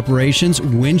cow-calf operations.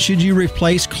 When should you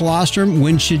replace colostrum?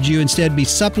 When should you instead be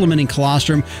supplementing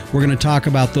colostrum? We're going to talk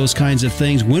about those kinds of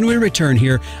things when we return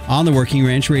here on the Working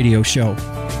Ranch Radio Show.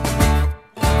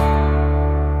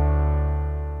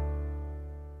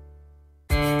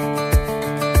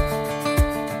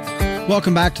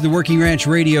 Welcome back to the Working Ranch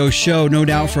Radio Show. No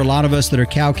doubt for a lot of us that are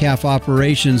cow-calf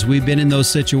operations, we've been in those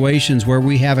situations where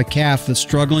we have a calf that's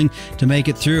struggling to make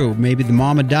it through. Maybe the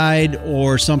mama died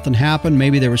or something happened.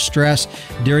 Maybe there was stress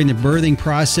during the birthing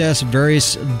process,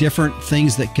 various different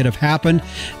things that could have happened.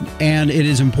 And it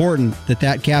is important that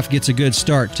that calf gets a good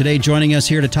start. Today, joining us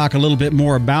here to talk a little bit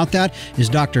more about that is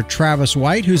Dr. Travis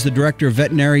White, who's the Director of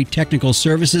Veterinary Technical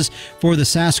Services for the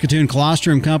Saskatoon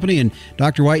Colostrum Company. And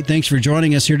Dr. White, thanks for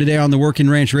joining us here today on the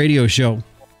Working Ranch Radio Show.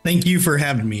 Thank you for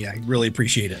having me. I really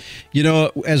appreciate it. You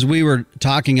know, as we were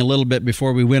talking a little bit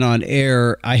before we went on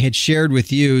air, I had shared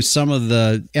with you some of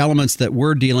the elements that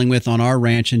we're dealing with on our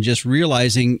ranch and just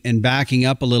realizing and backing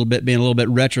up a little bit, being a little bit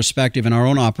retrospective in our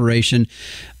own operation.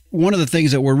 One of the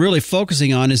things that we're really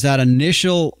focusing on is that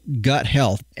initial gut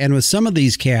health. And with some of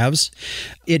these calves,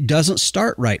 it doesn't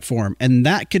start right for them. And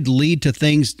that could lead to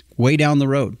things way down the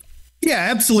road. Yeah,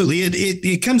 absolutely.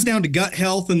 It comes down to gut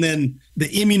health and then the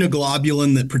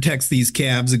immunoglobulin that protects these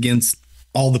calves against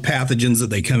all the pathogens that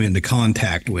they come into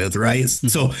contact with, right?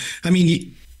 So, I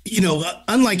mean, you know,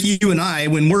 unlike you and I,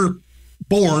 when we're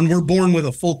born with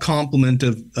a full complement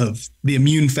of the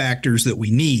immune factors that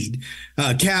we need.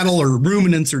 Cattle or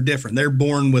ruminants are different. They're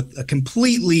born with a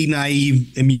completely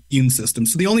naive immune system.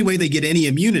 So the only way they get any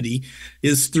immunity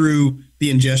is through the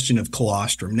ingestion of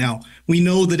colostrum. Now, we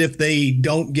know that if they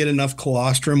don't get enough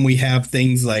colostrum, we have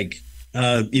things like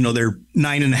they're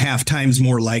 9.5 times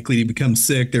more likely to become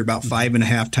sick. They're about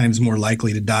 5.5 times more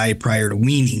likely to die prior to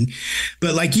weaning.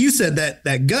 But like you said,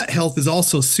 that gut health is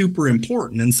also super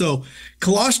important. And so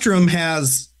colostrum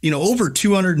has, over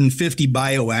 250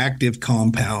 bioactive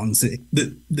compounds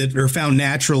that are found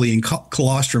naturally in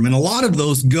colostrum. And a lot of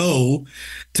those go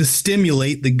to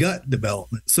stimulate the gut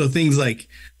development. So things like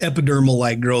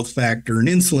epidermal-like growth factor and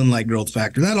insulin-like growth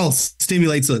factor, that all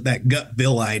stimulates that gut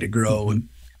villi to grow and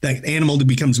that animal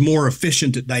becomes more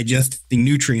efficient at digesting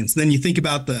nutrients. Then you think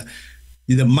about the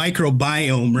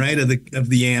microbiome, right, of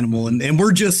the animal, and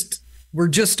we're just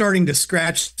starting to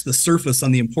scratch the surface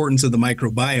on the importance of the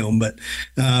microbiome. But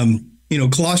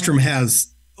colostrum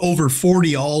has over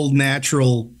 40 all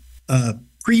natural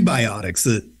prebiotics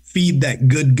that feed that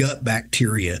good gut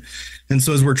bacteria, and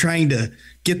so as we're trying to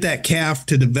get that calf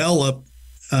to develop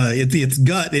its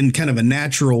gut in kind of a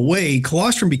natural way,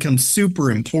 colostrum becomes super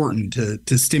important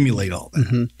to stimulate all that.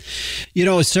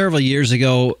 Mm-hmm. Several years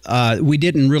ago, we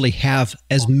didn't really have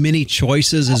as many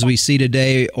choices as we see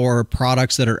today or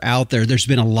products that are out there. There's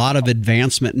been a lot of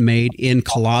advancement made in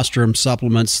colostrum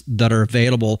supplements that are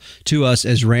available to us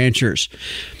as ranchers.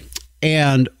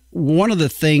 And one of the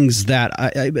things that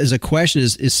as a question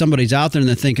is somebody's out there and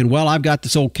they're thinking, well, I've got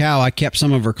this old cow. I kept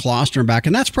some of her colostrum back,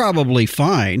 and that's probably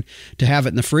fine to have it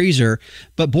in the freezer.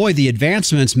 But boy, the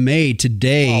advancements made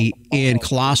today in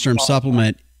colostrum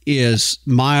supplement is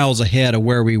miles ahead of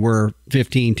where we were 10,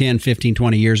 15,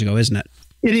 20 years ago, isn't it?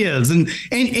 It is. And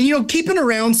keeping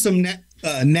around some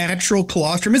natural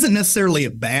colostrum isn't necessarily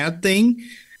a bad thing.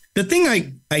 The thing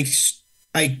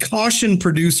I caution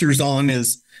producers on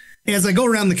is, as I go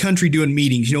around the country doing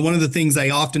meetings, one of the things I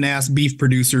often ask beef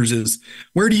producers is,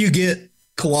 where do you get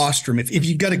colostrum? If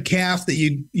you've got a calf that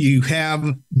you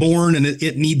have born and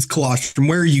it needs colostrum,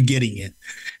 where are you getting it?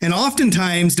 And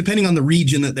oftentimes, depending on the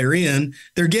region that they're in,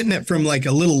 they're getting it from like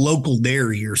a little local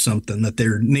dairy or something that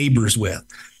they're neighbors with.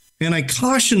 And I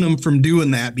caution them from doing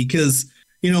that because,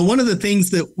 one of the things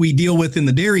that we deal with in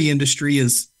the dairy industry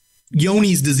is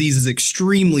Johne's disease is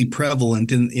extremely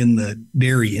prevalent in the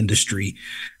dairy industry.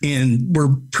 And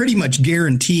we're pretty much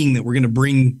guaranteeing that we're going to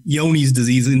bring Johne's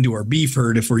disease into our beef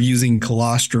herd if we're using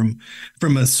colostrum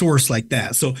from a source like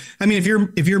that. So, I mean,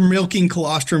 if you're milking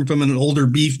colostrum from an older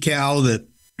beef cow that,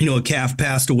 a calf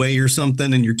passed away or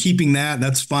something, and you're keeping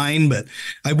that's fine. But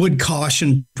I would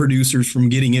caution producers from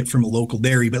getting it from a local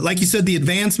dairy. But like you said, the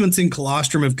advancements in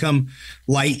colostrum have come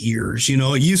light years.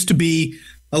 It used to be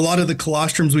a lot of the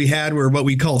colostrums we had were what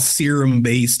we call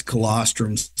serum-based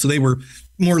colostrums. So they were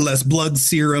more or less blood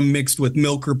serum mixed with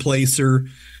milk replacer.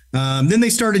 Then they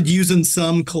started using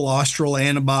some colostral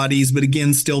antibodies, but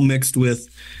again, still mixed with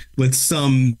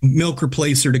some milk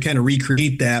replacer to kind of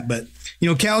recreate that. But,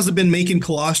 cows have been making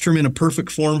colostrum in a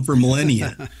perfect form for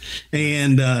millennia.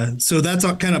 And so that's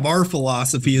kind of our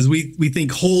philosophy is we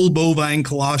think whole bovine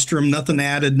colostrum, nothing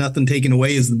added, nothing taken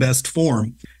away, is the best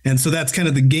form. And so that's kind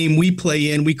of the game we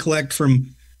play in. We collect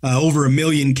from over 1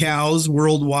 million cows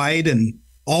worldwide, and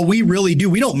all we really do,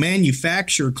 we don't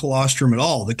manufacture colostrum at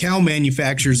all. The cow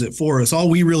manufactures it for us. All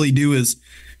we really do is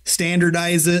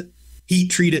standardize it, heat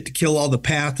treat it to kill all the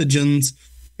pathogens,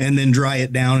 and then dry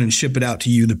it down and ship it out to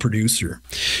you, the producer.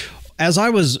 As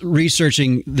I was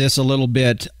researching this a little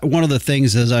bit, one of the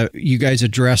things you guys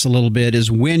address a little bit is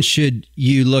when should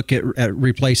you look at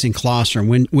replacing colostrum?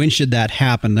 When should that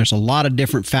happen? There's a lot of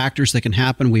different factors that can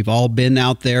happen. We've all been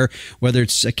out there, whether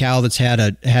it's a cow that's had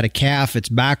a calf, it's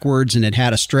backwards and it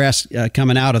had a stress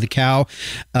coming out of the cow,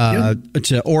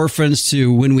 to orphans,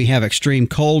 to when we have extreme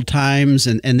cold times,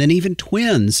 and then even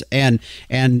twins and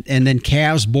then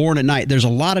calves born at night. There's a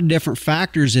lot of different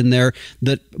factors in there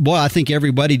that, boy, I think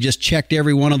everybody just checked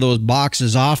every one of those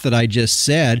boxes off that I just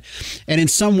said. And in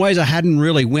some ways, I hadn't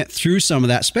really went through some of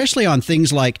that, especially on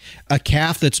things like a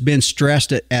calf that's been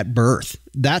stressed at birth.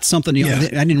 That's something, I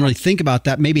didn't really think about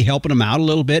that, maybe helping them out a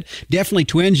little bit. Definitely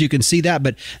twins, you can see that,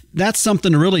 but that's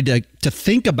something really to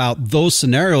think about, those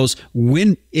scenarios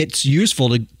when it's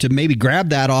useful to maybe grab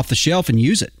that off the shelf and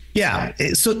use it. Yeah.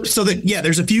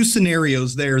 There's a few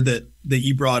scenarios there that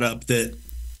you brought up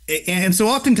and so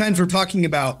oftentimes we're talking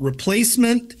about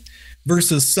replacement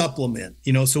versus supplement,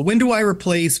 so when do I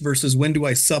replace versus when do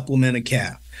I supplement a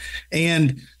calf?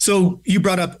 And so you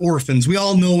brought up orphans. We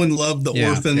all know and love the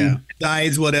orphan,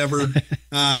 dies, whatever.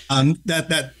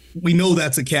 That we know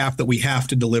that's a calf that we have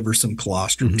to deliver some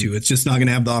colostrum to. It's just not going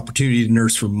to have the opportunity to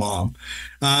nurse from mom.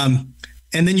 And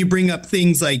then you bring up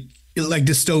things like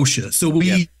dystocia. So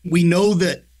we know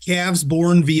that calves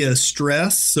born via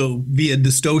stress, so via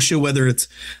dystocia, whether it's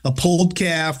a pulled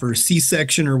calf or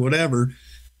C-section or whatever,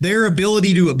 their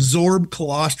ability to absorb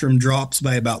colostrum drops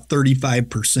by about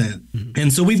 35%.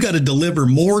 And so we've got to deliver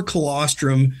more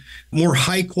colostrum, more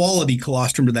high quality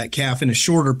colostrum to that calf in a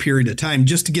shorter period of time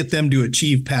just to get them to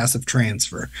achieve passive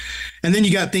transfer. And then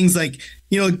you got things like,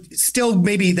 still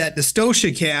maybe that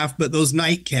dystocia calf, but those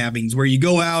night calvings where you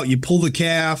go out, you pull the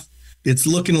calf, it's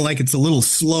looking like it's a little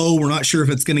slow. We're not sure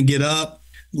if it's going to get up.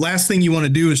 Last thing you want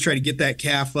to do is try to get that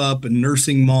calf up and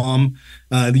nursing mom.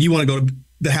 You want to go to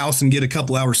the house and get a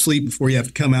couple hours sleep before you have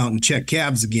to come out and check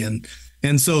calves again.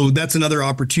 And so that's another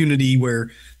opportunity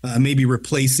where maybe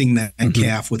replacing that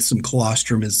calf with some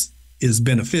colostrum is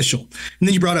beneficial. And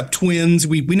then you brought up twins.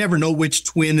 We never know which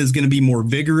twin is going to be more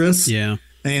vigorous. Yeah.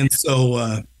 And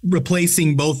so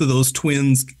replacing both of those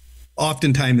twins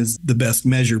oftentimes is the best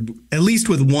measure, at least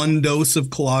with one dose of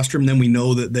colostrum. Then we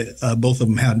know that both of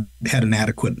them had an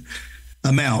adequate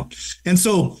amount. And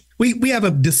so we have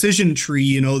a decision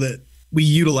tree, that we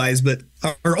utilize, but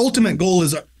our ultimate goal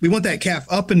is we want that calf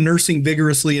up and nursing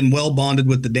vigorously and well bonded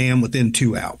with the dam within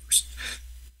 2 hours.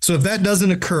 So if that doesn't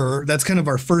occur, that's kind of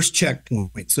our first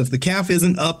checkpoint. So if the calf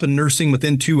isn't up and nursing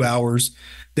within 2 hours,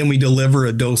 then we deliver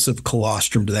a dose of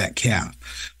colostrum to that calf.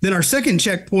 Then our second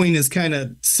checkpoint is kind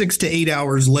of 6 to 8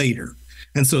 hours later.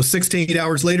 And so 6 to 8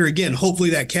 hours later, again,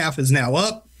 hopefully that calf is now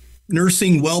up,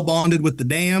 nursing, well bonded with the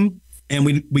dam, and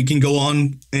we can go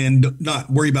on and not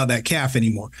worry about that calf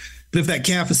anymore. But if that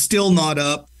calf is still not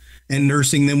up and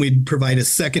nursing, then we'd provide a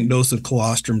second dose of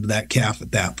colostrum to that calf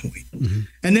at that point.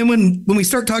 And then when we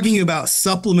start talking about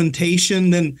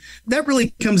supplementation, then that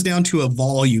really comes down to a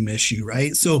volume issue,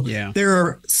 right? So there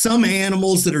are some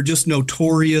animals that are just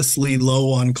notoriously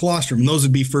low on colostrum. And those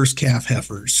would be first calf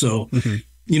heifers. So,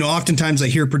 oftentimes I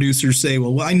hear producers say,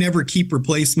 well, I never keep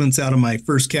replacements out of my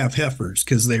first calf heifers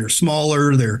because they're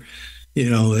smaller,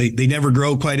 they never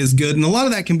grow quite as good. And a lot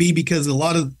of that can be because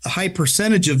a high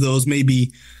percentage of those may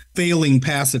be failing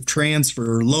passive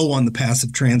transfer or low on the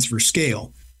passive transfer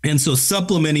scale. And so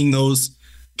supplementing those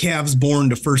calves born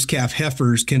to first calf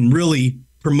heifers can really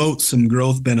promote some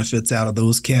growth benefits out of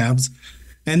those calves.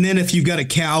 And then if you've got a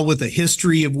cow with a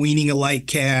history of weaning a light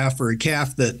calf or a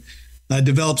calf that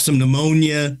developed some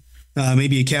pneumonia,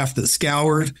 maybe a calf that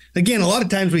scoured, again, a lot of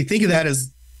times we think of that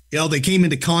as, they came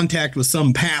into contact with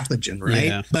some pathogen, right?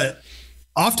 Yeah. But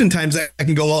oftentimes that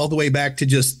can go all the way back to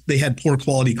just they had poor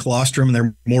quality colostrum and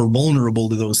they're more vulnerable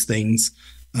to those things.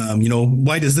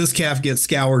 Why does this calf get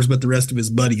scours but the rest of his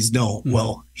buddies don't?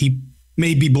 Well, he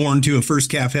may be born to a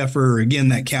first calf heifer, or again,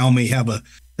 that cow may have a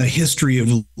history of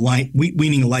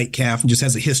weaning a light calf and just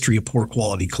has a history of poor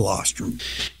quality colostrum.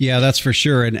 Yeah, that's for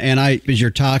sure. And as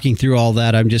you're talking through all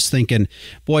that, I'm just thinking,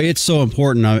 boy, it's so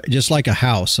important. Just like a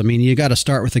house. I mean, you got to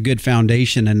start with a good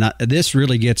foundation, and this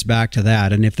really gets back to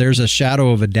that. And if there's a shadow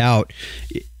of a doubt,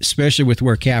 especially with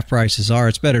where calf prices are,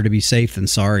 it's better to be safe than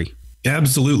sorry.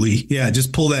 Absolutely. Yeah.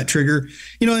 Just pull that trigger,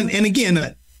 and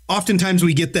again, oftentimes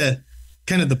we get the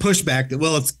kind of the pushback that,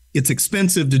 well, it's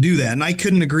expensive to do that. And I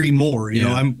couldn't agree more.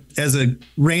 I'm, as a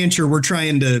rancher, we're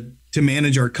trying to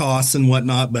manage our costs and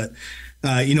whatnot, but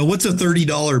what's a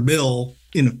 $30 bill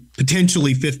in a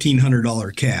potentially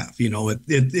 $1,500 calf?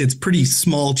 It's pretty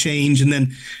small change. And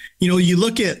then, you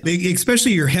look at,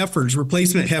 especially your heifers,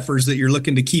 replacement heifers that you're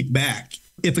looking to keep back.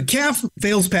 If a calf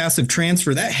fails passive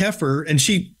transfer, that heifer, and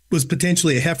she was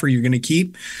potentially a heifer you're going to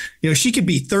keep, she could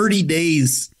be 30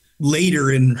 days later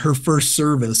in her first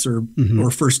service or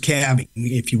first calving,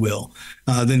 if you will,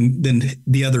 than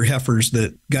the other heifers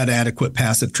that got adequate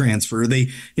passive transfer. They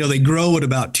grow at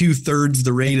about 2/3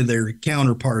 the rate of their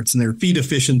counterparts, and their feed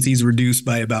efficiency is reduced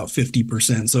by about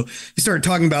 50%. So you start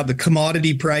talking about the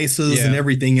commodity prices and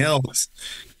everything else.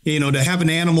 To have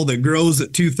an animal that grows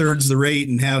at 2/3 the rate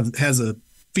and has a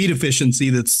feed efficiency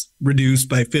that's reduced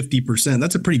by 50%,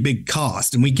 that's a pretty big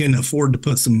cost, and we can afford to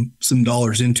put some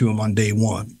dollars into them on day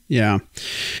one. Yeah.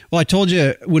 Well, I told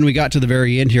you when we got to the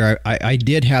very end here, I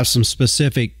did have some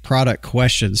specific product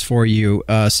questions for you.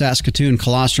 Saskatoon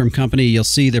Colostrum Company, you'll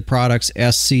see the products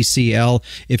SCCL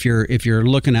if you're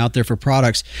looking out there for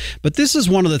products. But this is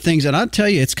one of the things, and I'll tell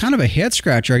you, it's kind of a head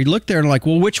scratcher. You look there and like,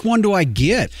 well, which one do I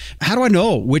get? How do I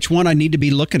know which one I need to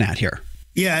be looking at here?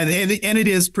 Yeah, and it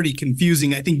is pretty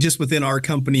confusing. I think just within our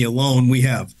company alone, we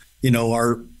have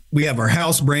our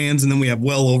house brands, and then we have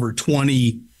well over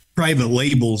 20 private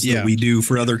labels that we do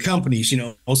for other companies.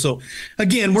 So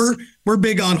again, we're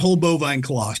big on whole bovine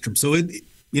colostrum. So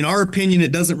in our opinion,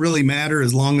 it doesn't really matter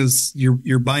as long as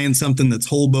you're buying something that's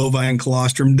whole bovine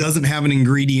colostrum, doesn't have an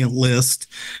ingredient list,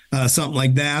 something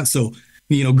like that. So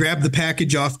grab the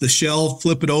package off the shelf,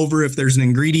 flip it over. If there's an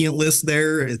ingredient list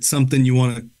there, it's something you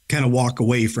want to kind of walk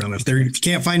away from. If you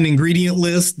can't find an ingredient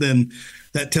list, then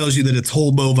that tells you that it's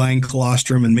whole bovine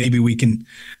colostrum, and maybe we can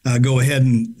go ahead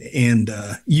and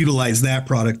utilize that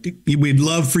product. We'd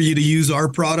love for you to use our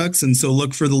products, and so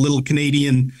look for the little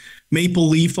Canadian maple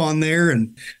leaf on there.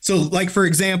 And so, like, for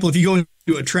example, if you go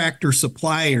into a Tractor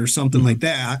Supply or something like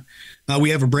that,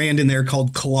 we have a brand in there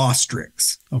called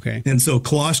Colostrix. Okay. And so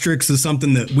Colostrix is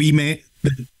something that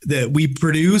we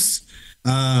produce.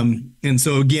 And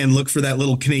so again, look for that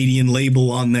little Canadian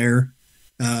label on there.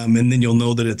 And then you'll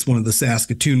know that it's one of the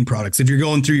Saskatoon products. If you're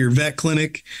going through your vet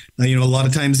clinic, a lot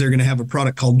of times they're going to have a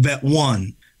product called Vet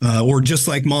One, or Just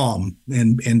Like Mom.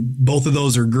 And both of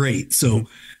those are great. So,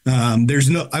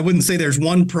 I wouldn't say there's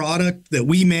one product that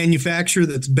we manufacture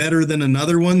that's better than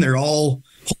another one. They're all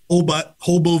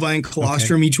whole bovine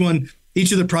colostrum. Okay.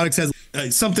 Each of the products has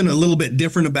something a little bit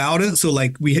different about it. So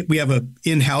like we have a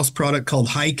in-house product called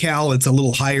High Cal. It's a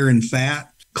little higher in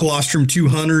fat. Colostrum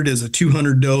 200 is a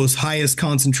 200 dose, highest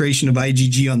concentration of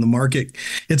IgG on the market.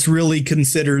 It's really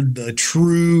considered the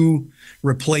true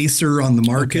replacer on the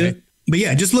market. Okay. But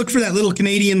yeah, just look for that little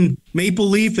Canadian maple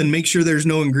leaf and make sure there's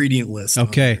no ingredient list.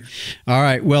 Okay. All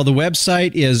right. Well, the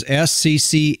website is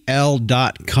sccl.com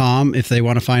if they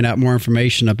want to find out more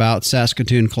information about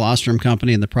Saskatoon Colostrum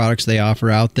Company and the products they offer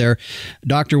out there.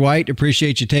 Dr. White,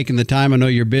 appreciate you taking the time. I know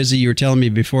you're busy. You were telling me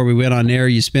before we went on air,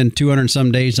 you spend 200 and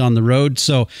some days on the road.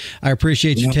 So I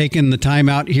appreciate you taking the time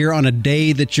out here on a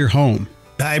day that you're home.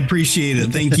 I appreciate it.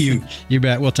 Thank you. You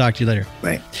bet. We'll talk to you later.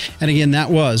 Bye. And again,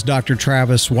 that was Dr.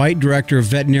 Travis White, Director of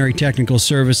Veterinary Technical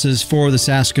Services for the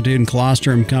Saskatoon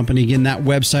Colostrum Company. Again, that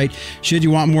website, should you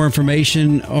want more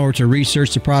information or to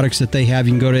research the products that they have,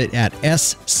 you can go to it at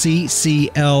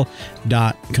sccl.com.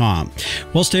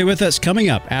 Well, stay with us. Coming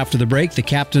up after the break, the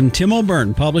Captain Tim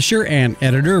O'Byrne, publisher and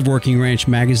editor of Working Ranch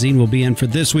Magazine, will be in for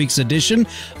this week's edition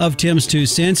of Tim's Two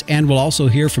Cents, and we'll also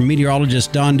hear from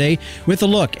meteorologist Don Day with a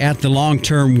look at the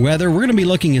long-term weather. We're going to be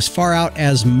looking as far out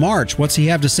as March. What's he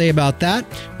have to say about that?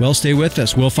 Well, stay with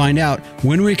us. We'll find out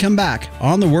when we come back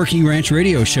on the Working Ranch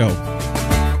Radio Show.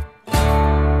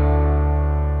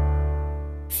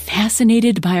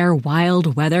 Fascinated by our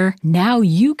wild weather? Now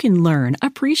you can learn,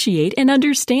 appreciate, and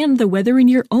understand the weather in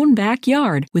your own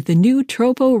backyard with the new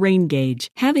Tropo Rain Gauge.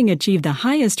 Having achieved the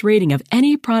highest rating of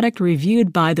any product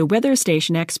reviewed by the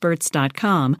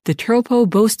weatherstationexperts.com, the Tropo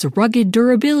boasts rugged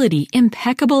durability,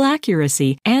 impeccable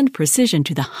accuracy, and precision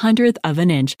to the 100th of an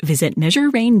inch. Visit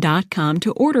measurerain.com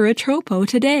to order a Tropo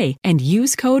today and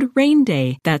use code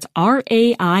RAINDAY. That's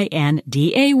RAINDAY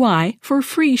for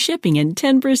free shipping and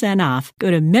 10% off.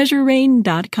 Go to measurerain.com.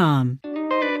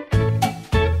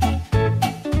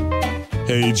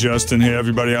 Hey, Justin. Hey,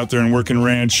 everybody out there in Working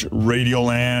Ranch Radio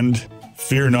Land.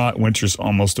 Fear not, winter's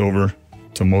almost over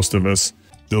to most of us.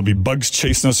 There'll be bugs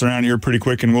chasing us around here pretty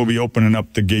quick, and we'll be opening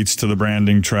up the gates to the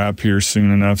branding trap here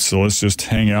soon enough. So let's just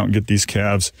hang out and get these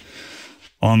calves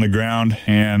on the ground.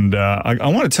 And I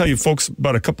want to tell you folks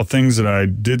about a couple things that I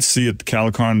did see at the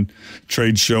Calicon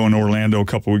Trade Show in Orlando a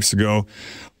couple weeks ago.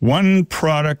 One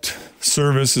product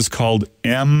service is called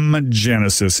EM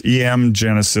Genesis,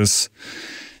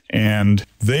 and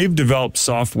they've developed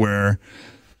software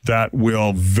that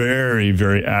will very,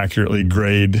 very accurately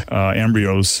grade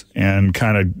embryos and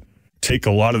kind of take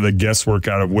a lot of the guesswork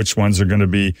out of which ones are going to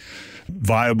be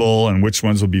viable and which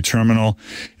ones will be terminal.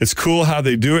 It's cool how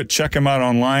they do it. Check them out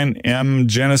online,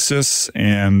 Genesis,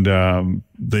 and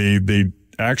they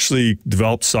actually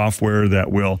developed software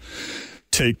that will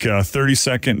take a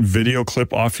 30-second video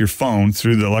clip off your phone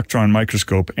through the electron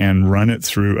microscope and run it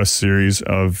through a series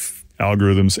of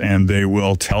algorithms, and they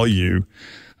will tell you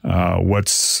what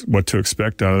to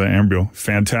expect out of the embryo.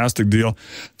 Fantastic deal.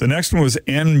 The next one was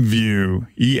EnView,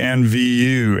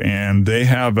 ENVU, and they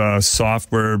have a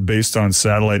software based on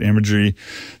satellite imagery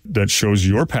that shows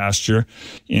your pasture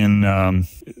in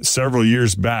several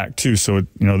years back too. So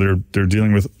they're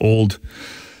dealing with old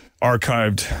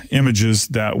archived images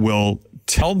that will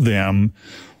tell them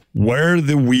where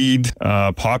the weed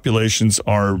populations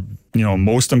are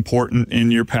most important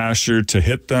in your pasture, to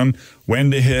hit them, when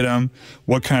to hit them,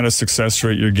 what kind of success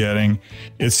rate you're getting.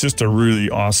 It's just a really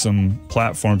awesome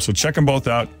platform. So check them both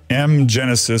out,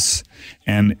 Genesis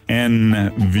and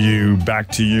EnView. Back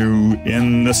to you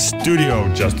in the studio,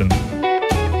 Justin.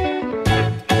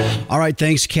 All right,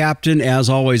 thanks, Captain. As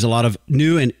always, a lot of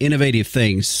new and innovative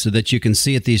things so that you can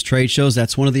see at these trade shows.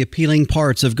 That's one of the appealing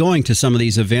parts of going to some of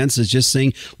these events, is just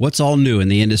seeing what's all new in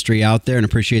the industry out there. And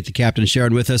appreciate the Captain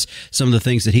sharing with us some of the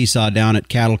things that he saw down at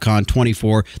CattleCon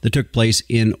 24 that took place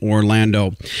in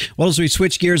Orlando. Well, as we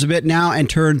switch gears a bit now and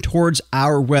turn towards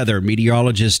our weather,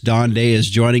 meteorologist Don Day is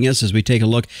joining us as we take a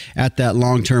look at that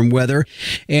long-term weather.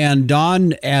 And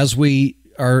Don, as we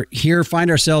are here, find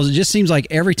ourselves, it just seems like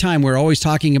every time we're always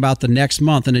talking about the next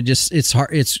month, and it's hard,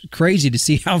 it's crazy to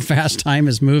see how fast time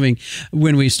is moving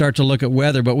when we start to look at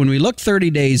weather. But when we look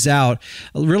 30 days out,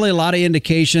 really a lot of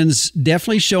indications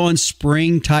definitely showing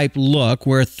spring type look,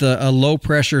 with a low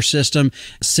pressure system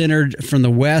centered from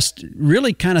the west,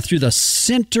 really kind of through the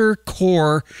center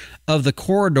core of the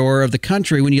corridor of the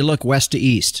country when you look west to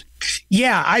east.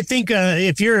 Yeah, I think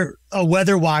if you're a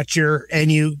weather watcher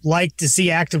and you like to see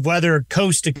active weather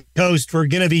coast to coast, we're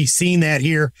going to be seeing that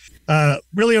here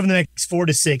really over the next 4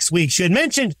 to 6 weeks. You had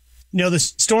mentioned, the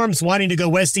storms wanting to go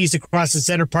west-east across the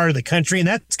center part of the country, and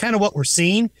that's kind of what we're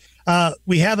seeing.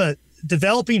 We have a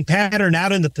developing pattern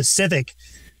out in the Pacific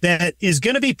that is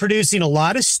going to be producing a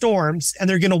lot of storms, and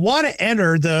they're going to want to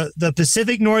enter the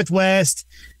Pacific Northwest,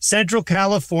 Central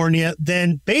California,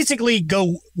 then basically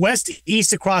go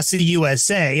west-east across the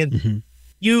USA. And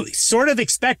you sort of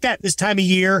expect that this time of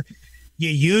year. You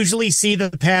usually see the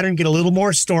pattern get a little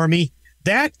more stormy.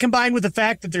 That, combined with the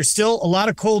fact that there's still a lot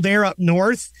of cold air up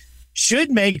north, should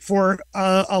make for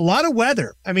a lot of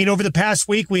weather. I mean, over the past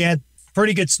week, we had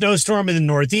pretty good snowstorm in the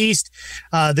Northeast.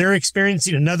 They're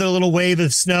experiencing another little wave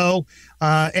of snow,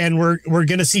 and we're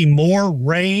going to see more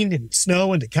rain and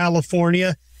snow into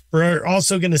California. We're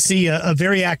also going to see a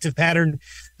very active pattern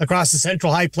across the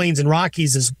Central High Plains and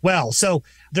Rockies as well. So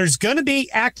there's going to be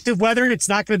active weather, and it's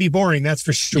not going to be boring, that's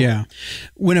for sure. Yeah.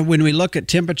 When we look at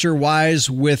temperature-wise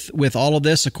with all of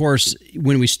this, of course,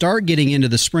 when we start getting into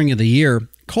the spring of the year,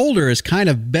 colder is kind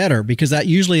of better because that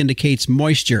usually indicates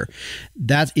moisture.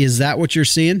 Is that what you're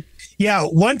seeing? Yeah,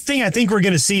 one thing I think we're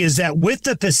going to see is that with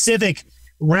the Pacific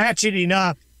ratcheting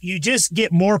up, you just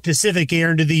get more Pacific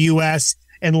air into the U.S.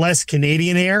 and less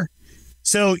Canadian air.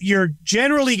 So you're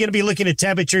generally going to be looking at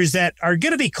temperatures that are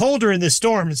going to be colder in the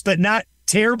storms, but not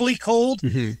terribly cold.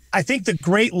 I think the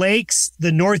Great Lakes,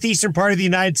 the northeastern part of the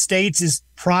United States, is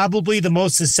probably the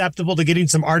most susceptible to getting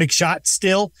some Arctic shots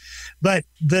still. But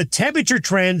the temperature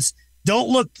trends don't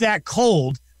look that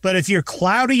cold. But if you're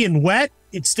cloudy and wet,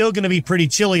 it's still going to be pretty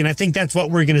chilly. And I think that's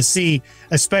what we're going to see,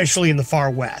 especially in the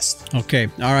far west. Okay.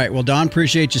 All right. Well, Don,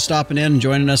 appreciate you stopping in and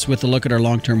joining us with a look at our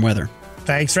long-term weather.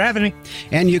 Thanks for having me.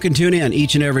 And you can tune in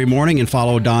each and every morning and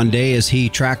follow Don Day as he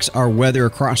tracks our weather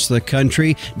across the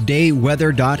country.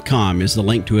 Dayweather.com is the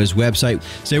link to his website.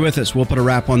 Stay with us. We'll put a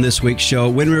wrap on this week's show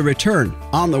when we return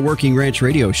on the Working Ranch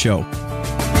Radio Show.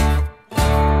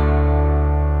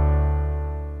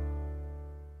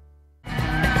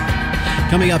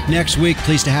 Coming up next week,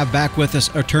 pleased to have back with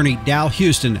us attorney Dal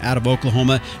Houston out of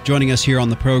Oklahoma, joining us here on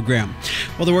the program.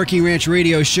 Well, the Working Ranch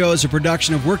Radio Show is a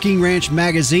production of Working Ranch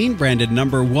Magazine, branded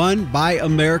 #1 by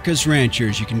America's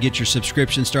Ranchers. You can get your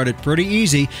subscription started pretty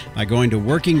easy by going to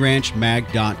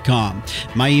workingranchmag.com.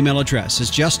 My email address is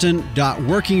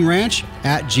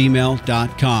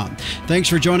justin.workingranch@gmail.com. Thanks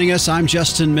for joining us. I'm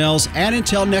Justin Mills, and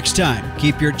until next time,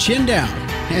 keep your chin down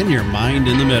and your mind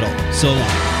in the middle. So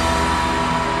long.